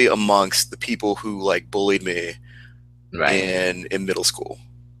specifically amongst the people who like bullied me Right. in middle school,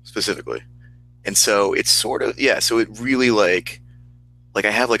 specifically. And so it's sort of, yeah. So it really like I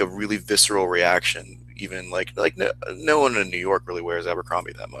have like a really visceral reaction. Even like no one in New York really wears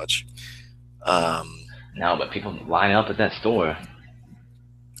Abercrombie that much. Um, No, but people line up at that store.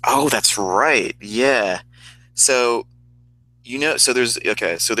 oh, that's right. Yeah. So you know, so there's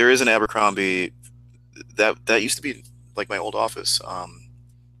okay. So there is an Abercrombie that used to be like my old office.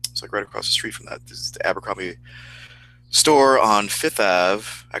 It's like right across the street from that. This is the Abercrombie store on Fifth Ave,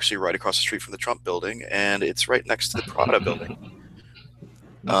 actually right across the street from the Trump building, and it's right next to the Prada building.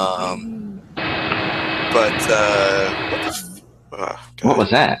 Um, but what the? Oh, What God,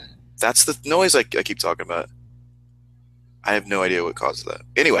 was that? that's the noise I keep talking about. I have no idea what causes that.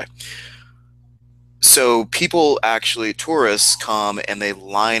 Anyway, so people actually tourists come and they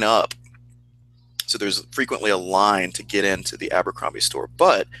line up. So there's frequently a line to get into the Abercrombie store,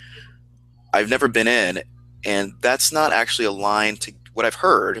 but I've never been in, and that's not actually a line to what I've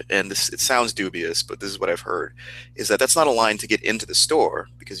heard, and this it sounds dubious, but this is what I've heard, is that that's not a line to get into the store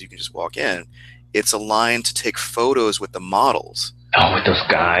because you can just walk in. It's a line to take photos with the models. Oh, with those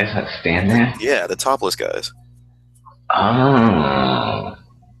guys that stand there? Yeah, the topless guys. Oh,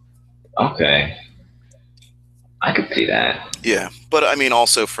 okay. I could see that. Yeah, but I mean,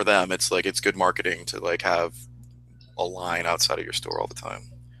 also for them, it's like it's good marketing to like have a line outside of your store all the time.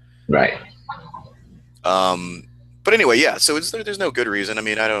 Right. Um, but anyway, yeah. So there's no good reason. I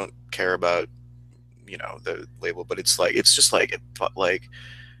mean, I don't care about the label, but it's like it's just like like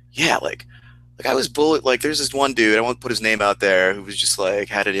yeah, like I was bullied. Like there's this one dude, I won't put his name out there, who was just like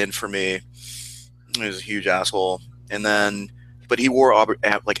had it in for me. He was a huge asshole, and then but he wore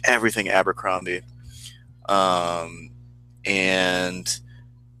like everything Abercrombie. Um, and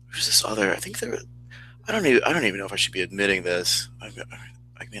there's this other. I think there. I don't even know if I should be admitting this. I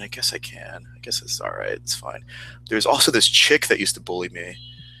mean, I guess I can. I guess it's all right. It's fine. There's also this chick that used to bully me.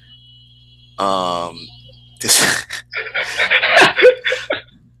 This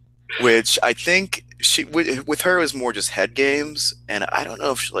which I think she with her it was more just head games, and I don't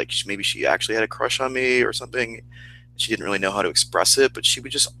know if maybe she actually had a crush on me or something. She didn't really know how to express it, but she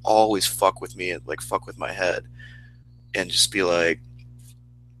would just always fuck with me and like fuck with my head. and just be like,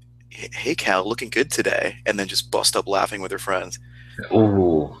 "Hey, Cal, looking good today," and then just bust up laughing with her friends.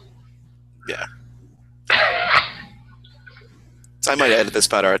 Ooh. Yeah. So I might edit this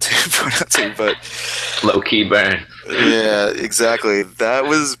part out too, but Low key burn. yeah, exactly. That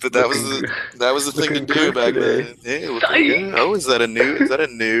was the thing to Looking do good back today. then. Hey, looking Psych. good. Oh, is that a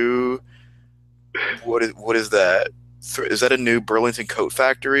new what is that? Is that a new Burlington Coat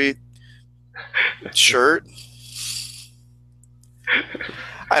Factory shirt?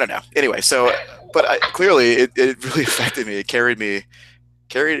 I don't know. Anyway, so but clearly it really affected me. It carried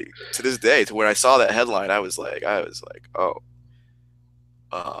to this day to when I saw that headline. I was like, oh,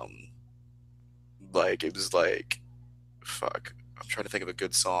 um, like it was like, fuck. I'm trying to think of a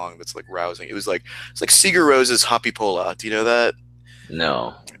good song that's like rousing. It's like Sigur Ros's Happy Pola. Do you know that?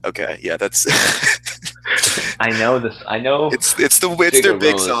 No. Okay, yeah, that's I know this. I know it's their Sigur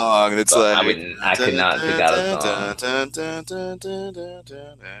big Rós, song. It's but like I could not pick out a song.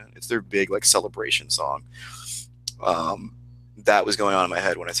 it's their big like celebration song. Um, that was going on in my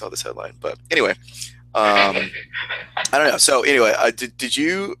head when I saw this headline. But anyway, I don't know. So anyway, did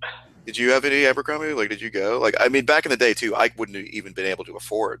you have any Abercrombie? Like, did you go? Like, I mean, back in the day too, I wouldn't have even been able to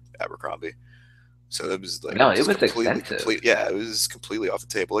afford Abercrombie. So it was like No, it just was expensive. yeah, it was completely off the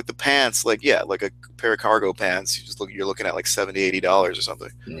table. Like the pants, like yeah, like a pair of cargo pants, you're looking at like $70, $80 or something.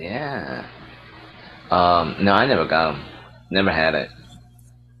 Yeah. No, I never got them. Never had it.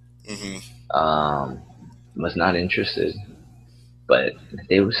 Hmm. Was not interested. But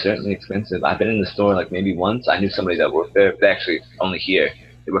they were certainly expensive. I've been in the store like maybe once. I knew somebody that worked there. They actually only here.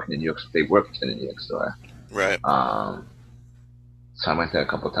 They work in the New York. They worked in the New York store. Right. Um, so I went there a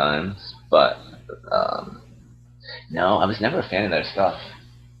couple times, but um, no, I was never a fan of their stuff.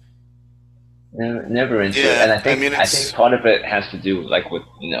 Never into it. Yeah. And I mean, I think it's part of it has to do like with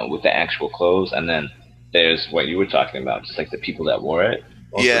with the actual clothes, and then there's what you were talking about, just like the people that wore it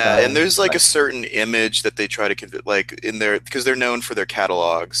most of the yeah, and time. there's like a Like, certain image that they try to convey, like in their because they're known for their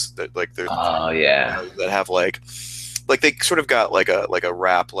catalogs that like they're oh yeah, that have like they sort of got like a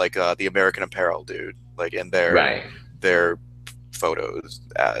rap like the American Apparel dude like in right. their photos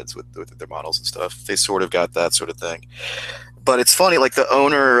ads with their models and stuff. They sort of got that sort of thing. But it's funny, like the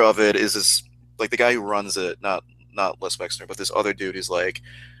owner of it is this like the guy who runs it, not Les Wexner, but this other dude is like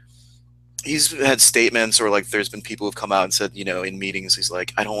he's had statements or like there's been people who've come out and said, in meetings, he's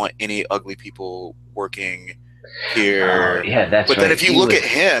like, I don't want any ugly people working Oh here. yeah, that's But then right. if you He look was. at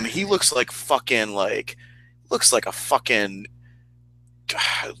him, he looks like fucking like looks like a fucking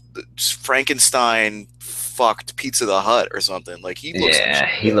Frankenstein fucked Pizza the Hut or something. Like he looks like Yeah,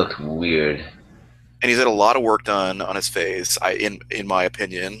 he shit. looked weird. And he's had a lot of work done on his face. In my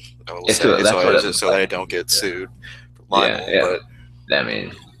opinion, I will say That's what it so looks that like. I don't get sued for Yeah, libel. yeah. But I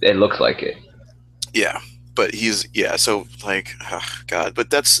mean, it looks like it. yeah, but he's yeah. So like, God, but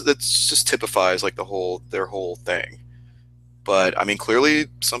that's just typifies like their whole thing. But I mean, clearly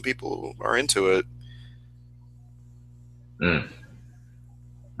some people are into it. Mm.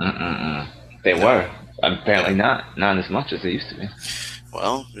 Mm-mm-mm. They No, were. Apparently yeah. not as much as they used to be.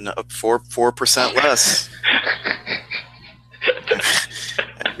 Well, 4% less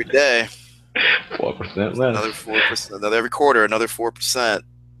every day. 4% less. Another 4%. Another every quarter. Another 4%.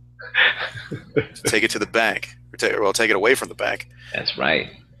 Take it to the bank. Take it away from the bank. That's right.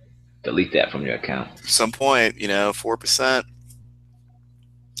 Delete that from your account. At some point, 4%.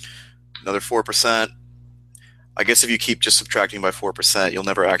 Another 4%. I guess if you keep just subtracting by 4%, you'll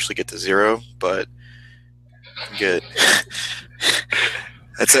never actually get to zero. But get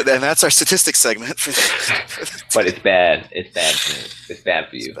that's it, and that's our statistics segment. But it's bad. It's bad for me. It's bad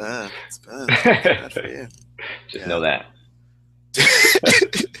for you. It's bad for you. Just know that.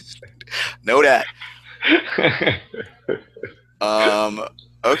 Know that.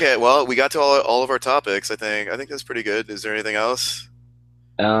 Okay, well, we got to all of our topics. I think that's pretty good. Is there anything else?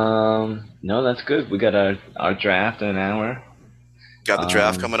 No, that's good. We got our draft in an hour. Got the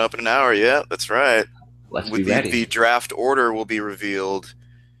draft coming up in an hour. Yeah, that's right. Let's be ready. The draft order will be revealed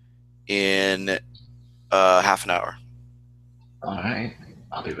in half an hour. All right,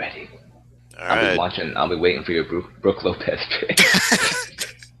 I'll be ready. All right. I'll be waiting for your Brook Lopez pick.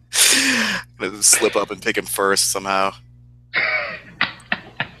 Slip up and pick him first somehow.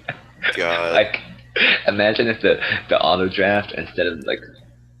 God. Like, imagine if the auto draft, instead of like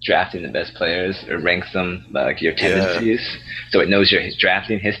drafting the best players, it ranks them by like your tendencies, so it knows your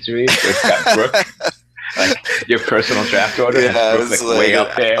drafting history. So it's got Brook, like your personal draft order, yeah, Brook, like way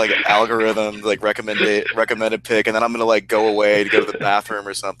up there, like an algorithm, like recommended pick, and then I'm gonna like go away to go to the bathroom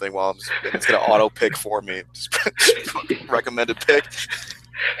or something while it's gonna auto pick for me. Just recommended pick.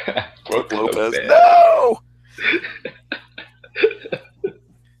 Brook Lopez. Lopez. No.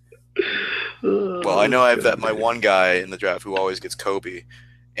 Well, I know I have that my one guy in the draft who always gets Kobe,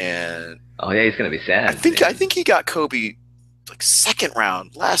 and Oh yeah, he's gonna be I sad. think I think he got Kobe like second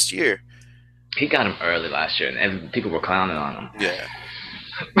round last year. He got him early last year, and people were clowning on him. Yeah,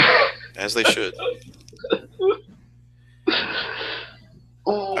 as they should.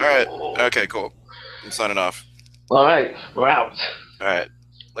 All right. Okay. Cool. I'm signing off. All right, we're out. All right.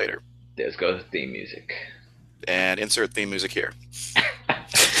 Later. There's goes theme music. And insert theme music here.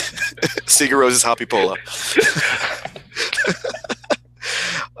 Sigur Ros's Hoppy Polo.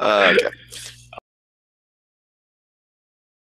 Okay.